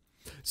here.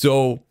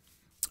 So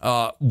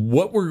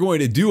what we're going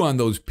to do on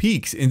those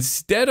peaks,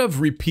 instead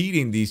of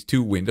repeating these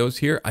 2 windows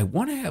here, I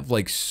want to have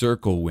like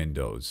circle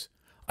windows.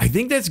 I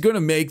think that's going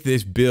to make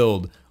this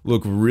build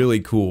look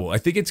really cool. I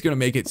think it's going to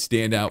make it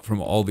stand out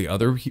from all the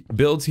other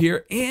builds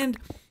here. And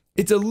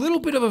It's a little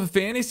bit of a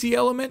fantasy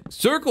element.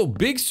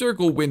 Big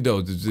circle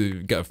windows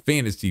has got a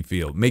fantasy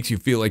feel. Makes you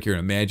feel like you're in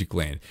a magic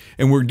land.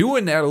 And we're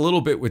doing that a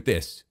little bit with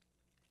this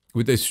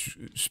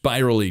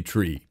spirally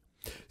tree.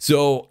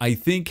 So I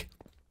think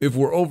if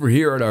we're over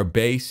here at our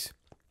base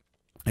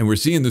and we're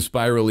seeing the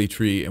spirally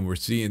tree and we're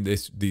seeing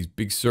these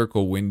big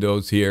circle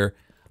windows here,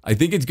 I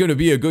think it's going to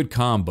be a good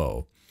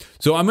combo.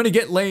 So I'm going to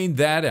get laying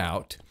that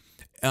out.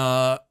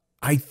 I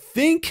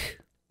think,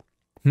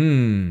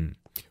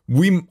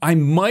 I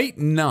might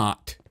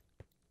not.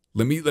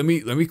 Let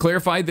me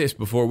clarify this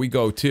before we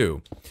go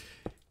too.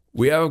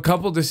 We have a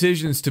couple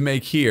decisions to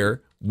make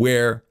here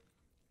where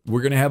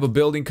we're going to have a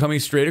building coming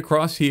straight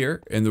across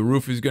here and the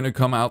roof is going to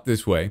come out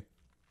this way.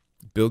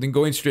 Building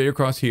going straight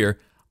across here.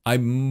 I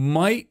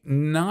might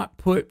not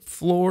put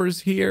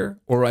floors here,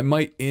 or I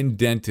might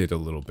indent it a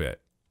little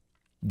bit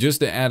just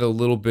to add a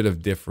little bit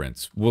of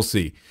difference. We'll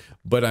see.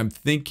 But I'm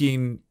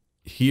thinking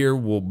here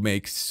will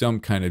make some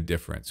kind of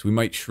difference. We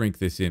might shrink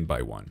this in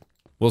by 1.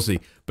 We'll see.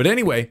 But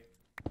anyway,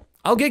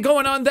 I'll get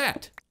going on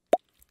that.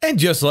 And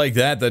just like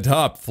that, the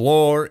top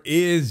floor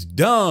is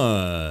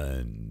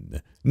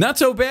done. Not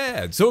so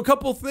bad. So a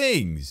couple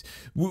things.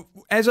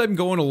 As I'm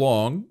going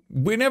along,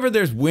 whenever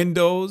there's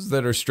windows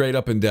that are straight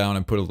up and down,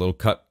 I put a little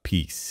cut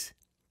piece.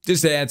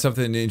 Just to add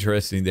something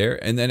interesting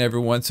there. And then every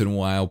once in a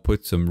while,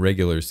 put some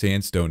regular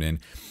sandstone in.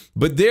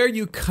 But there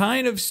you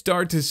kind of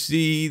start to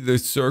see the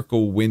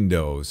circle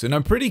windows. And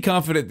I'm pretty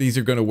confident these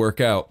are going to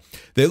work out.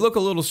 They look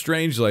a little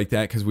strange like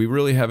that because we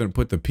really haven't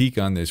put the peak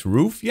on this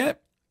roof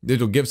yet.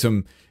 It'll give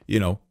some,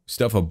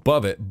 stuff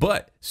above it.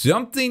 But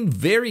something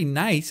very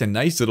nice, a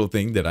nice little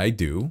thing that I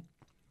do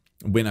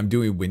when I'm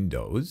doing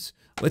windows.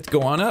 Let's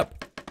go on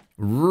up.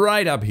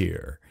 Right up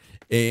here.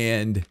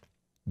 And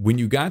when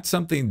you got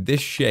something this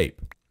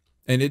shape,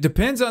 and it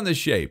depends on the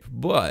shape,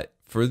 but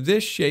for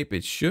this shape,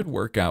 it should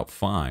work out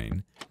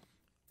fine.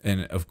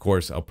 And of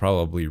course, I'll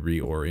probably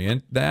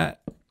reorient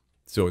that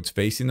so it's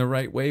facing the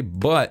right way,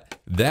 but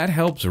that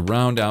helps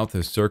round out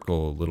the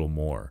circle a little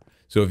more.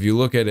 So if you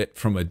look at it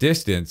from a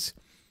distance,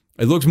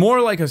 it looks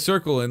more like a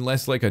circle and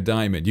less like a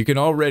diamond. You can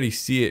already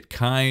see it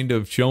kind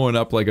of showing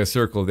up like a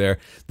circle there.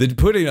 Then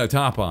putting a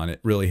top on it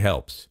really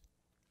helps.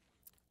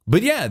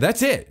 But yeah,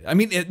 that's it. I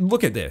mean,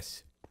 look at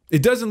this.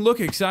 It doesn't look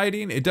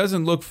exciting. It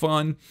doesn't look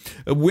fun.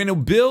 When a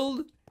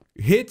build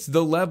hits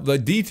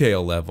the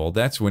detail level,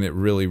 that's when it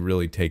really,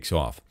 really takes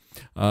off.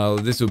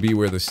 This will be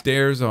where the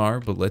stairs are,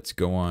 but let's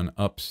go on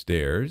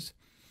upstairs.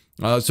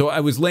 So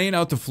I was laying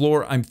out the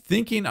floor. I'm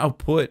thinking I'm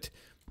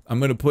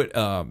going to put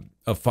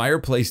a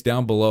fireplace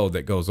down below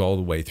that goes all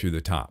the way through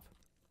the top.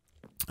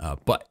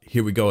 But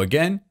here we go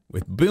again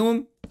with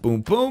boom,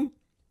 boom, boom.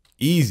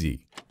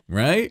 Easy,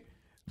 right?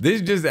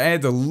 This just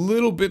adds a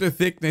little bit of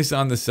thickness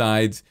on the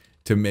sides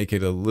to make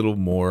it a little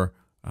more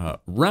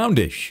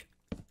roundish,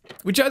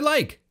 which I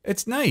like.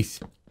 It's nice.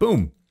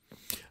 Boom.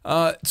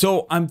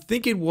 So I'm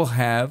thinking we'll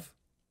have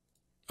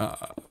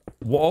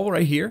wall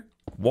right here,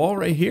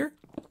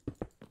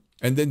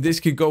 and then this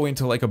could go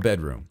into like a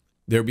bedroom.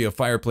 There'll be a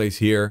fireplace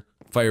here,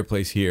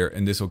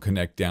 and this will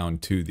connect down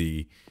to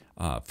the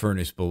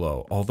furnace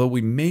below. Although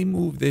we may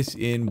move this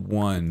in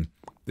one.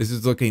 This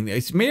is looking,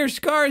 it's mere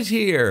scars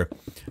here.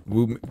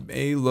 We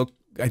may look,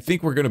 I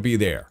think we're going to be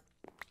there.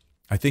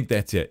 I think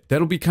that's it.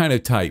 That'll be kind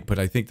of tight, but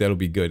I think that'll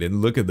be good.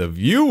 And look at the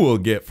view we'll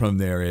get from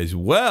there as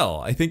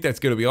well. I think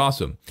that's going to be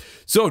awesome.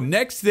 So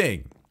next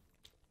thing,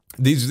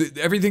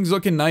 everything's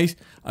looking nice.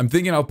 I'm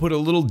thinking I'll put a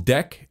little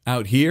deck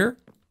out here,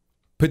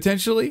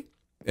 potentially.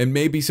 And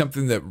maybe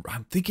something that,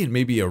 I'm thinking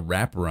maybe a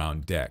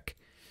wraparound deck.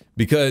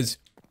 Because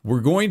we're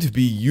going to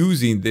be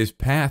using this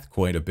path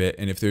quite a bit.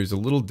 And if there's a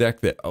little deck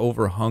that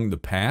overhung the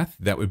path,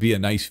 that would be a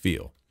nice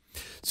feel.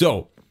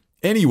 So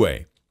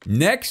anyway,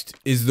 next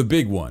is the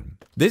big one.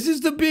 This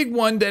is the big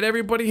one that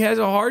everybody has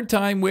a hard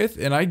time with,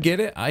 and I get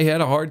it. I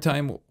had a hard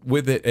time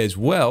with it as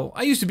well.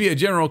 I used to be a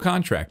general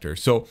contractor,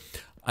 so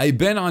I've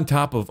been on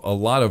top of a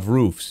lot of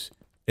roofs,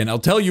 and I'll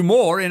tell you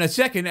more in a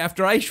second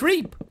after I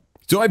shriek.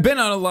 So I've been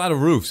on a lot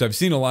of roofs. I've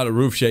seen a lot of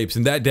roof shapes,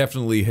 and that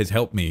definitely has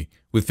helped me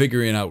with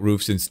figuring out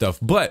roofs and stuff.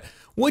 But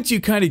once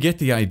you kind of get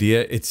the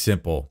idea, it's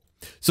simple.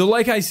 So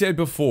like I said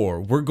before,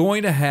 we're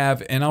going to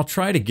have, and I'll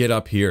try to get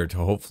up here to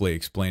hopefully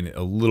explain it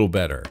a little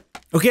better.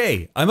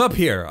 Okay, I'm up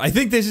here. I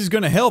think this is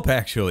going to help,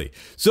 actually.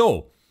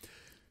 So,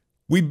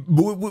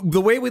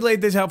 the way we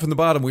laid this out from the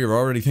bottom, we were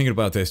already thinking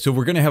about this. So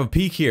we're going to have a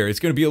peak here. It's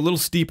going to be a little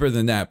steeper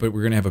than that, but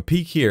we're going to have a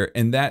peak here,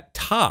 and that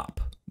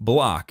top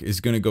block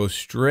is going to go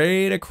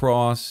straight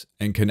across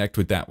and connect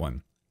with that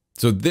one.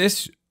 So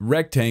this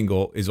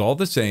rectangle is all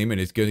the same, and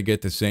it's going to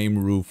get the same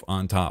roof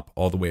on top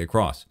all the way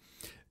across.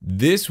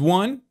 This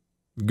one,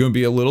 going to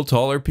be a little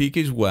taller peak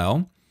as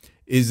well,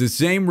 is the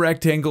same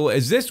rectangle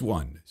as this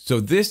one. So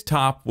this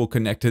top will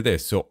connect to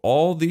this. So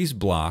all these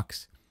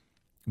blocks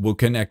will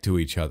connect to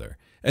each other.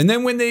 And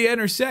then when they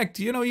intersect,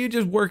 you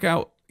just work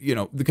out,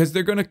 because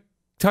they're going to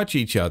touch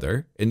each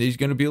other, and there's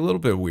going to be a little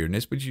bit of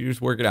weirdness, but you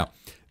just work it out.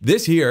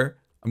 This here,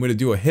 I'm going to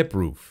do a hip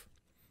roof.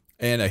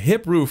 And a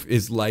hip roof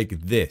is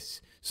like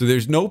this. So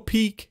there's no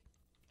peak.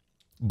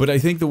 But I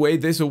think the way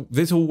this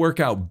will work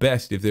out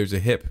best if there's a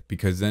hip,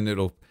 because then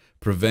it'll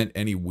prevent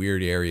any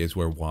weird areas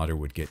where water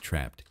would get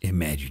trapped.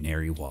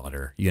 Imaginary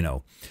water, you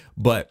know.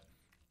 But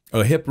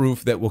a hip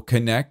roof that will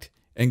connect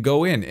and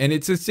go in. And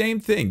it's the same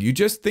thing. You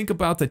just think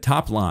about the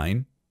top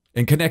line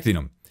and connecting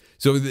them.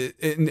 So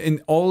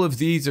and all of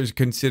these are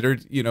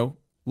considered, you know,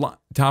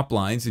 top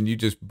lines, and you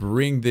just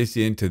bring this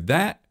into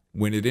that.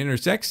 When it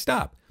intersects,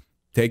 stop.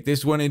 Take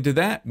this one into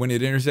that. When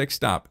it intersects,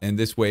 stop. And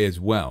this way as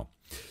well.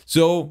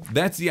 So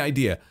that's the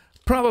idea.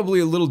 Probably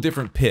a little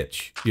different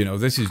pitch. You know,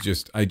 this is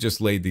just, I just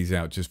laid these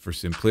out just for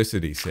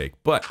simplicity's sake.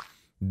 But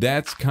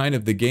that's kind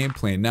of the game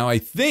plan. Now, I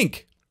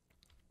think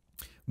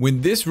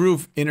when this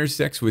roof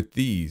intersects with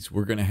these,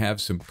 we're going to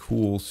have some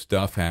cool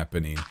stuff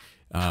happening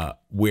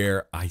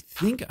where I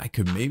think I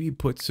could maybe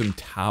put some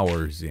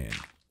towers in.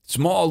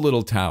 Small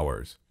little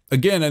towers.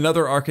 Again,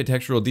 another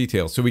architectural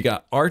detail. So we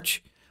got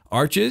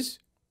arches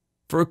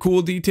for a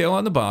cool detail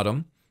on the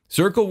bottom.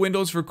 Circle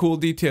windows for cool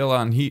detail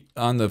on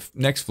the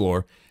next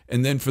floor.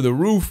 And then for the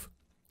roof,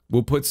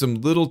 we'll put some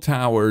little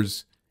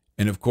towers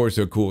and, of course,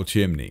 a cool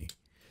chimney.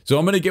 So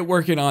I'm going to get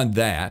working on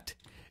that.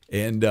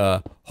 And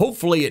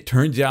hopefully it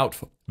turns out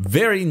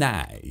very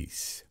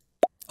nice.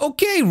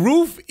 Okay,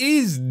 roof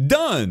is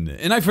done.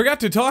 And I forgot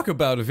to talk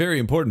about a very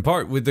important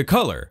part with the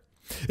color.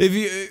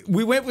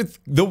 We went with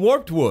the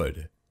warped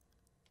wood.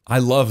 I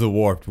love the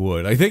warped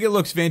wood. I think it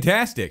looks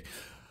fantastic.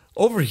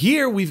 Over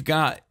here, we've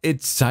got,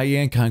 it's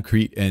cyan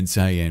concrete and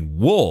cyan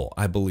wool,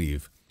 I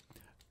believe.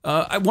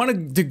 I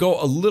wanted to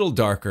go a little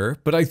darker,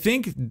 but I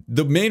think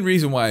the main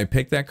reason why I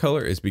picked that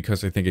color is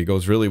because I think it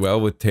goes really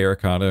well with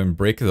terracotta and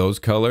brick. Those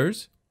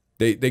colors,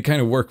 they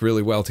kind of work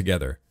really well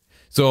together.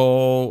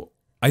 So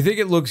I think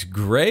it looks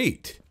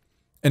great.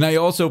 And I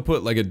also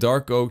put like a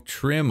dark oak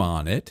trim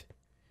on it.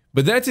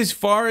 But that's as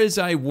far as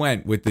I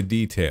went with the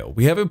detail.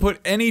 We haven't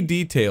put any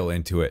detail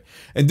into it.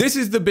 And this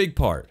is the big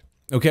part.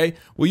 Okay,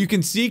 well, you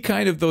can see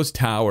kind of those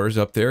towers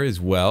up there as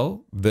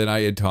well that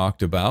I had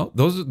talked about.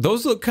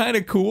 Those look kind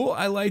of cool.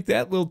 I like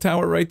that little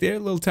tower right there,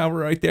 little tower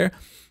right there.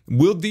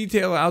 We'll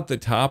detail out the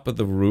top of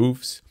the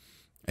roofs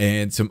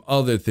and some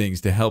other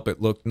things to help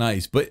it look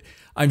nice. But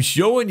I'm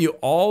showing you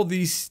all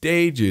these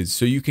stages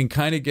so you can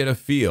kind of get a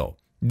feel.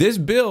 This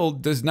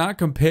build does not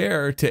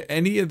compare to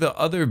any of the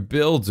other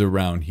builds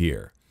around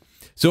here.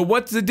 So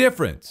what's the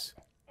difference?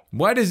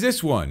 Why does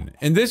this one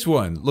and this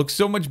one look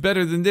so much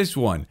better than this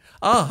one?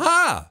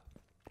 Aha!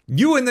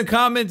 You in the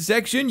comment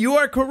section, you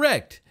are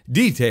correct.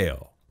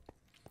 Detail.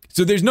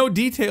 So there's no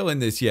detail in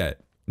this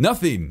yet.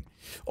 Nothing.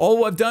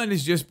 All I've done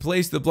is just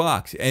place the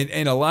blocks.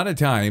 And a lot of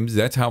times,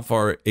 that's how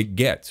far it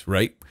gets,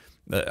 right?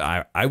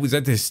 I was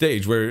at this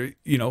stage where,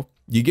 you know,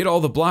 you get all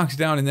the blocks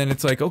down and then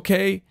it's like,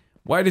 okay,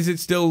 why does it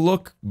still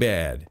look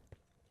bad?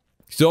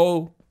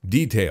 So,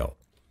 detail.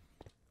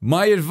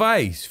 My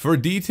advice for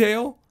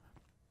detail,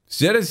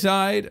 set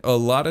aside a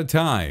lot of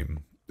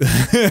time.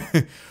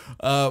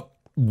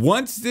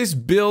 Once this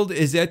build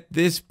is at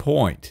this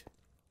point,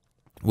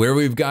 where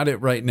we've got it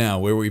right now,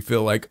 where we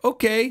feel like,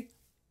 okay,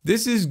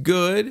 this is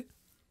good.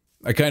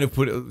 I kind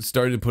of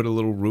started to put a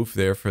little roof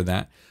there for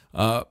that.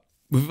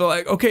 We feel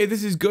like, okay,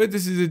 this is good.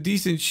 This is a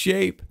decent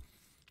shape.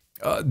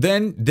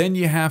 Then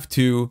you have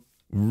to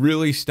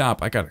really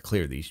stop. I got to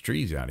clear these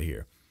trees out of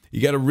here.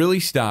 You got to really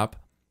stop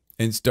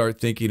and start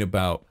thinking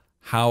about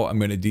how I'm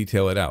going to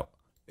detail it out.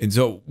 And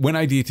so when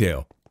I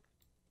detail,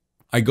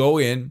 I go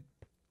in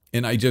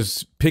and I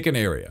just pick an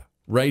area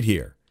right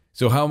here.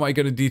 So how am I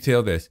going to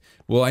detail this?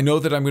 Well, I know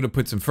that I'm going to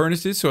put some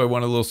furnaces, so I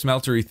want a little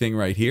smeltery thing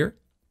right here.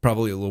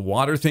 Probably a little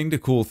water thing to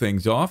cool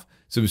things off.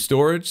 Some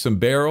storage, some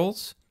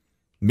barrels.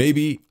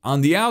 Maybe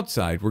on the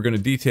outside, we're going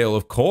to detail,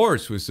 of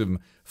course, with some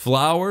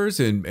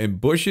flowers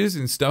and bushes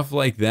and stuff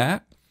like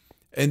that.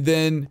 And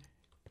then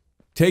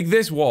take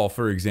this wall,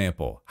 for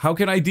example. How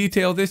can I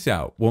detail this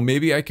out? Well,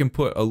 maybe I can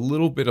put a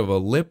little bit of a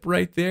lip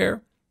right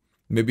there.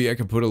 Maybe I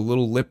can put a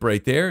little lip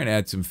right there and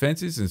add some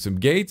fences and some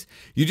gates.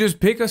 You just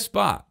pick a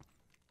spot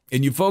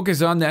and you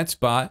focus on that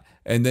spot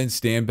and then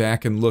stand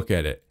back and look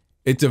at it.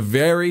 It's a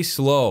very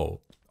slow.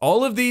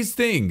 All of these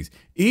things,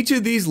 each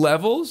of these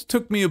levels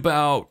took me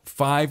about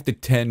 5 to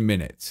 10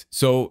 minutes.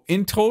 So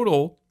in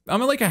total,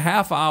 I'm like a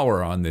half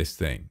hour on this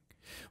thing.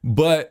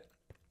 But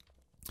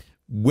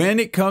when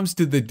it comes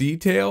to the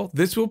detail,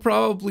 this will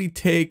probably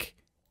take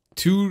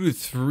 2 to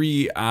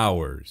 3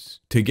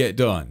 hours to get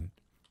done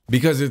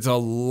because it's a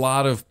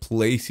lot of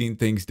placing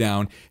things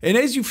down. And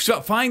as you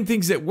find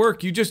things that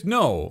work, you just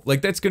know,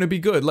 like that's going to be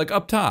good. Like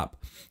up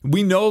top,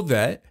 we know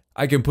that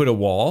I can put a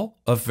wall,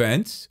 a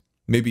fence,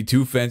 maybe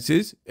 2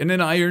 fences, and an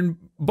iron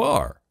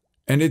bar.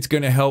 And it's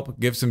going to help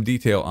give some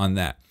detail on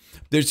that.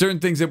 There's certain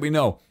things that we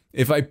know.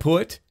 If I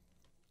put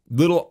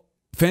little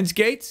fence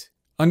gates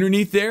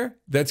underneath there,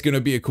 that's going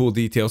to be a cool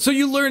detail. So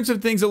you learn some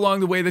things along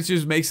the way that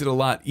just makes it a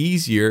lot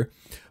easier.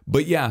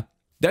 But yeah,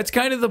 that's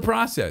kind of the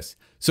process.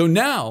 So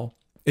now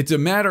it's a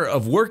matter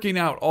of working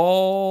out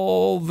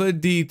all the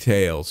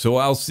details. So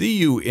I'll see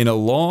you in a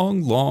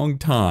long, long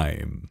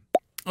time.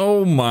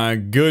 Oh my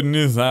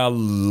goodness, I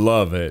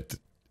love it.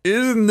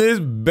 Isn't this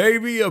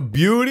baby a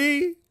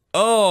beauty?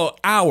 Oh,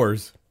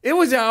 hours. It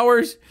was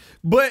hours,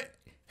 but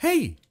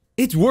hey,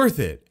 it's worth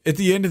it at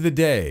the end of the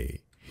day.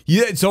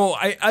 Yeah, so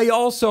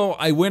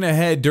I went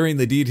ahead during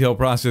the detail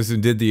process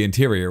and did the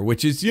interior,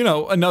 which is,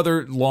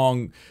 another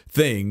long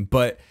thing,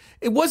 but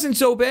it wasn't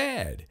so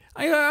bad.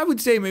 I would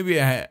say maybe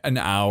an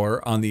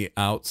hour on the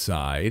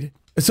outside.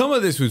 Some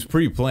of this was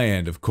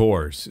pre-planned, of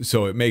course,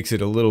 so it makes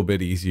it a little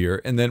bit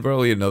easier, and then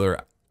probably another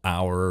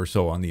hour or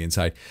so on the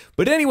inside.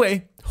 But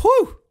anyway,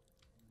 whew,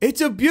 it's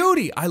a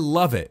beauty. I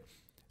love it.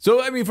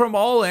 So, I mean, from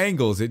all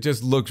angles, it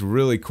just looks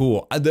really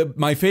cool.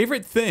 My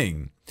favorite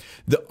thing,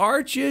 the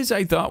arches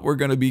I thought were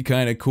going to be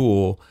kind of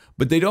cool,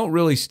 but they don't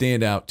really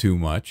stand out too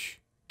much.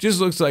 Just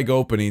looks like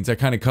openings. I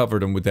kind of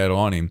covered them with that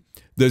awning.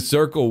 The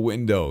circle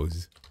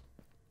windows.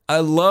 I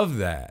love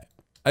that.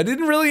 I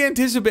didn't really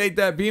anticipate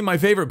that being my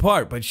favorite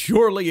part, but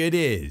surely it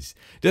is.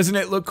 Doesn't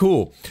it look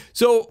cool?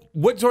 So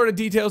what sort of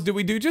details did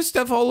we do? Just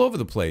stuff all over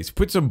the place.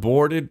 Put some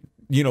boarded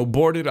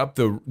up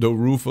the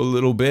roof a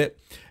little bit.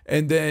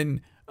 And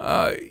then,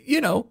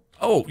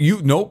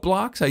 note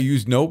blocks. I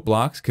used note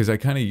blocks because I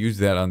kind of used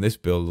that on this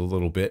build a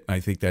little bit. And I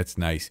think that's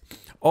nice.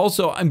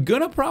 Also, I'm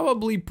going to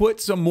probably put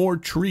some more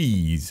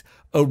trees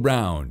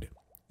around.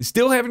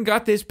 Still haven't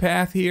got this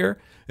path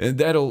here. And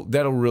that'll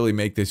really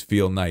make this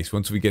feel nice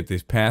once we get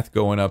this path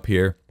going up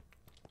here.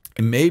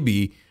 And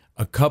maybe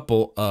a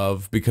couple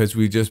of, because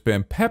we've just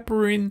been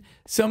peppering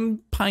some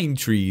pine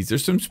trees or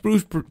some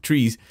spruce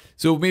trees.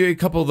 So maybe a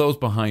couple of those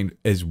behind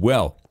as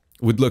well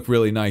would look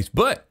really nice.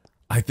 But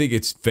I think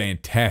it's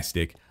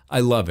fantastic. I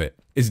love it.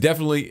 It's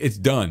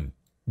done.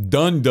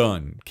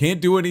 Done.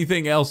 Can't do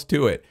anything else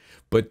to it.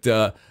 But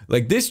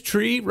like this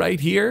tree right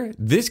here,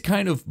 this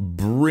kind of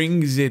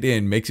brings it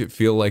in, makes it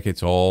feel like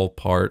it's all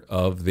part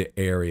of the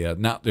area,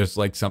 not just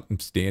like something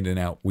standing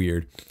out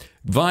weird.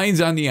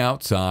 Vines on the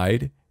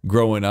outside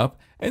growing up,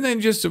 and then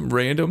just some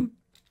random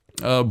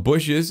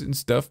bushes and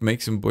stuff,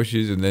 make some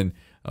bushes, and then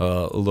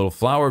a little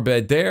flower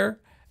bed there.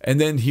 And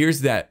then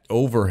here's that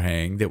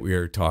overhang that we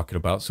were talking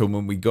about. So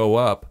when we go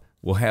up,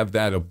 we'll have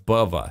that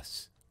above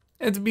us.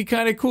 It'd be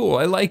kind of cool.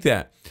 I like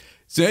that.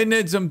 So and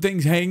then some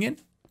things hanging.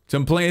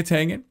 Some plants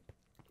hanging,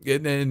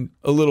 and then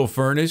a little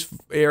furnace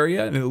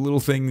area and a little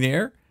thing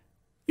there.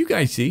 You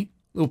guys see,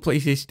 little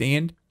place to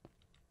stand.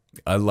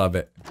 I love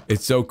it.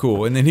 It's so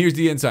cool. And then here's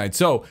the inside.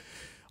 So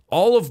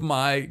all of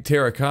my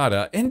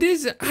terracotta, and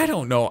this, I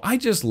don't know, I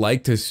just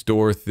like to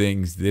store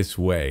things this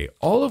way.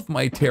 All of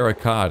my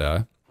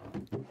terracotta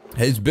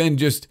has been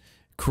just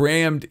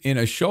crammed in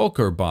a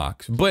shulker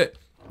box, but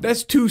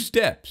that's 2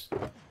 steps.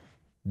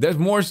 That's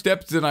more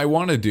steps than I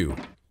want to do.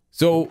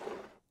 So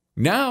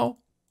now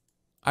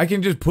I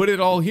can just put it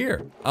all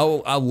here.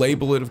 I'll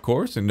label it, of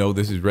course, and know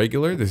this is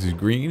regular, this is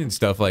green, and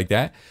stuff like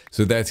that.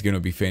 So that's going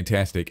to be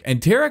fantastic.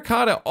 And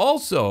terracotta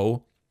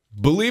also,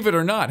 believe it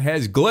or not,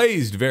 has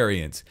glazed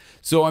variants.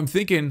 So I'm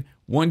thinking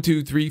 1,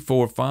 2, 3,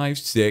 4, 5,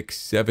 6,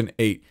 7,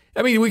 8.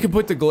 I mean, we can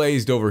put the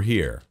glazed over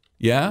here.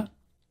 Yeah?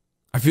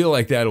 I feel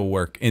like that'll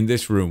work. In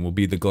this room will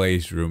be the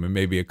glazed room, and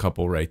maybe a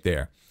couple right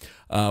there.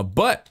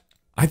 But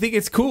I think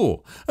it's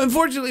cool.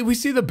 Unfortunately, we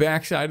see the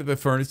backside of the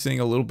furnace thing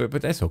a little bit,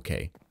 but that's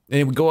okay. And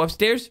then we go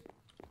upstairs,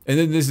 and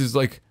then this is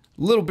like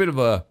a little bit of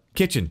a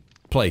kitchen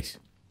place.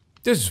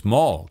 Just a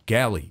small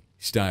galley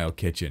style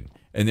kitchen.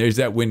 And there's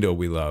that window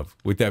we love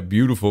with that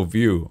beautiful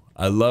view.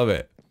 I love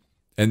it.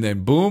 And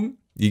then boom,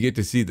 you get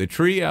to see the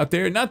tree out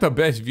there. Not the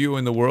best view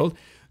in the world.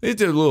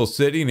 It's a little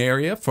sitting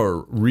area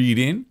for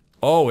reading.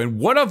 Oh, and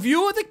what a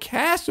view of the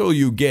castle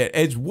you get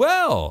as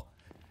well.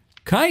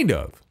 Kind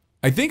of.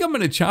 I think I'm going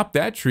to chop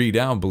that tree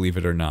down, believe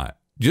it or not.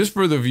 Just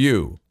for the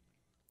view.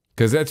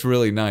 Because that's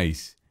really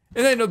nice.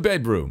 And then a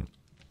bedroom.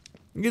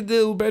 Get the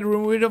little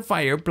bedroom with a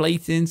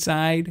fireplace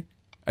inside.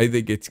 I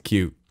think it's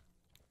cute.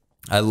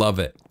 I love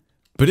it.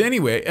 But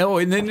anyway, oh,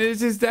 and then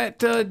this is that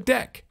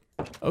deck.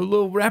 A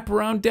little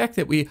wraparound deck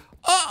that we...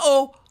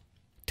 Uh-oh!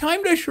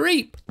 Time to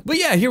sleep. But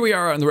yeah, here we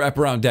are on the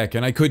wraparound deck.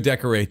 And I could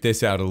decorate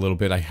this out a little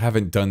bit. I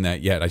haven't done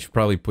that yet. I should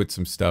probably put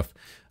some stuff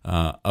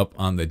up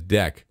on the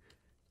deck.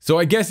 So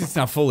I guess it's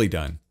not fully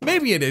done.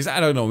 Maybe it is.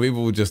 I don't know. Maybe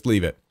we'll just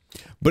leave it.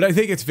 But I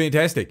think it's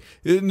fantastic.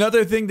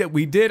 Another thing that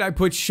we did, I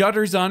put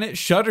shutters on it.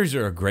 Shutters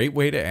are a great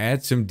way to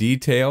add some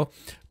detail.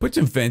 Put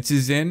some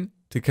fences in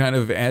to kind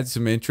of add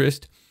some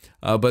interest.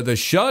 But the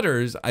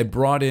shutters, I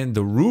brought in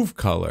the roof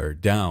color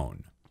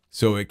down.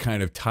 So it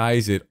kind of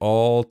ties it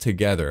all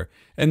together.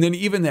 And then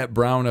even that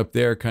brown up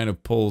there kind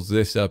of pulls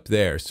this up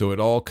there. So it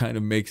all kind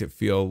of makes it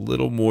feel a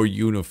little more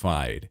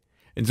unified.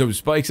 And some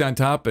spikes on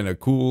top and a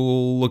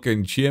cool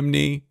looking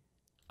chimney.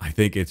 I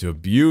think it's a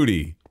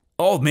beauty.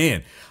 Oh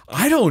man,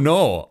 I don't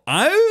know.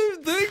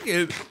 I'm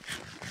thinking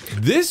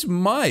this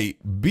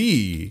might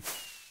be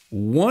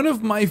one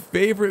of my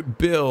favorite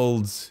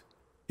builds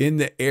in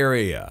the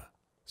area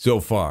so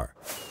far.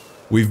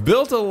 We've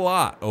built a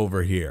lot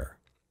over here,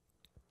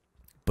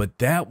 but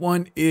that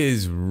one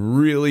is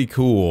really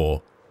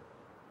cool.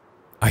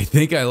 I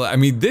think I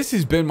mean, this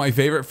has been my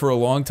favorite for a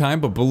long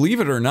time, but believe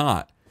it or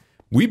not,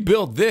 we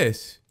built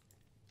this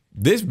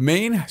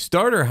main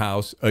starter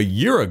house a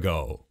year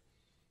ago.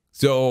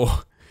 So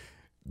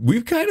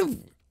we've kind of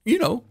you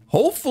know,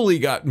 hopefully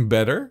gotten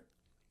better.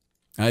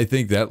 I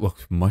think that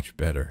looks much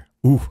better.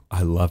 Ooh,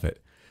 I love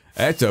it.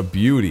 That's a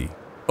beauty.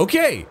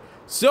 Okay,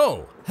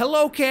 so,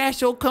 hello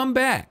castle, come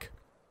back.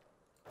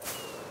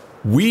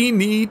 We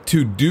need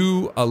to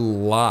do a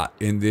lot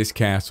in this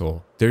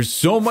castle. There's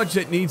so much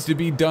that needs to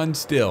be done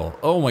still.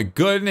 Oh my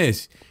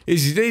goodness.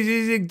 It's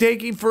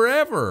taking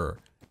forever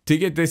to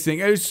get this thing.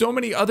 There's so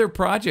many other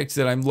projects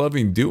that I'm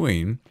loving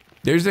doing.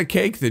 There's a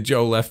cake that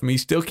Joe left me.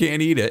 Still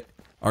can't eat it.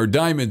 Our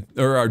diamond,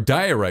 or our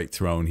diorite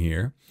throne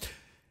here.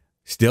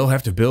 Still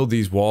have to build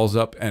these walls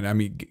up. And I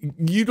mean,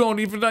 you don't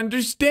even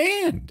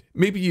understand.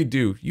 Maybe you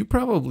do. You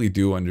probably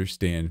do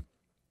understand.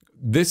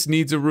 This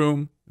needs a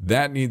room.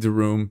 That needs a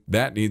room.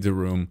 That needs a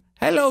room.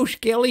 Hello,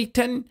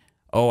 skeleton.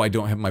 Oh, I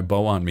don't have my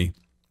bow on me.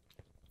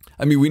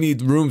 I mean, we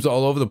need rooms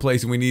all over the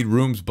place, and we need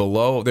rooms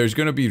below. There's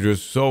going to be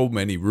just so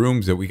many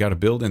rooms that we got to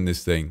build in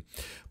this thing.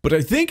 But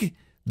I think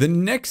the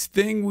next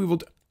thing we will...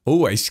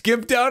 Oh, I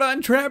skipped out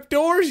on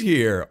trapdoors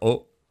here.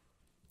 Oh,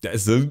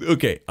 that's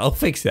okay. I'll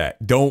fix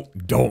that. Don't.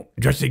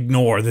 Just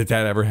ignore that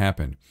ever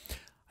happened.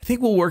 I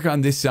think we'll work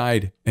on this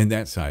side and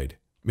that side.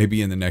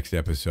 Maybe in the next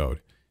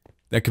episode.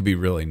 That could be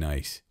really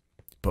nice.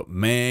 But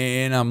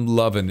man, I'm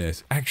loving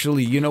this.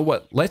 Actually, you know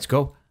what? Let's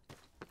go.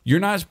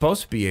 You're not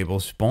supposed to be able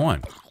to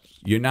spawn.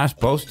 You're not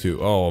supposed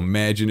to. Oh,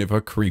 imagine if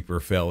a creeper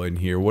fell in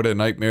here. What a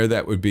nightmare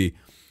that would be.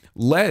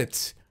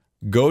 Let's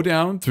go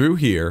down through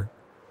here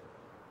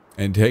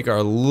and take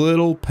our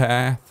little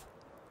path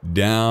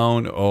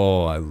down.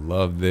 Oh, I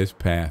love this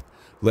path.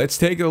 Let's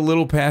take a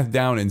little path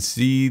down and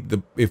see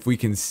if we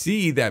can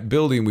see that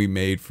building we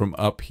made from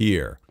up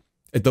here.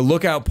 At the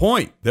lookout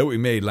point that we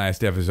made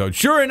last episode.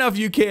 Sure enough,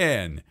 you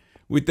can.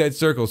 With that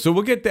circle. So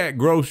we'll get that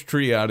gross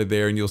tree out of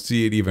there and you'll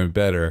see it even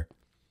better.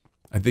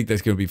 I think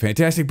that's going to be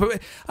fantastic.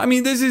 But, I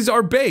mean, this is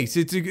our base.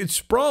 It's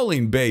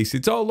sprawling base.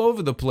 It's all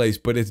over the place,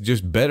 but it's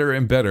just better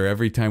and better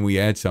every time we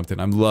add something.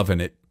 I'm loving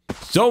it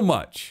so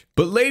much.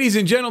 But, ladies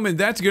and gentlemen,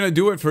 that's going to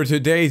do it for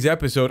today's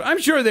episode. I'm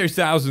sure there's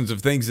thousands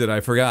of things that I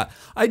forgot.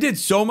 I did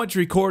so much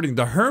recording.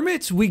 The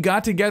Hermits, we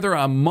got together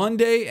on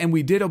Monday, and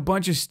we did a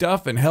bunch of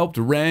stuff and helped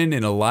Ren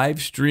in a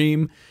live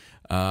stream.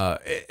 I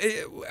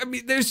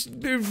mean, there's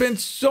been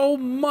so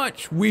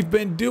much we've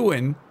been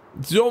doing,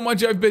 so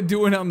much I've been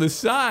doing on the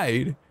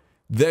side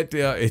that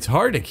it's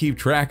hard to keep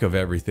track of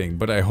everything.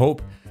 But I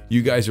hope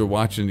you guys are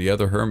watching the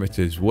other Hermits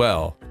as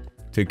well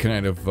to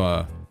kind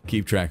of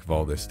keep track of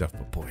all this stuff.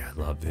 But boy, I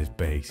love this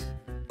base.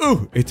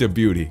 Ooh, it's a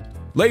beauty.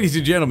 Ladies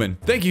and gentlemen,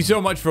 thank you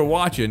so much for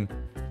watching.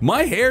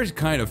 My hair's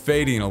kind of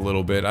fading a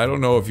little bit. I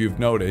don't know if you've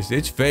noticed.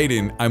 It's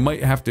fading. I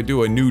might have to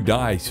do a new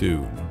dye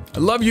soon. I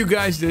love you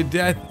guys to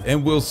death,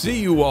 and we'll see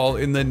you all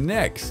in the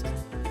next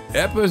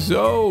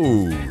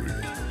episode.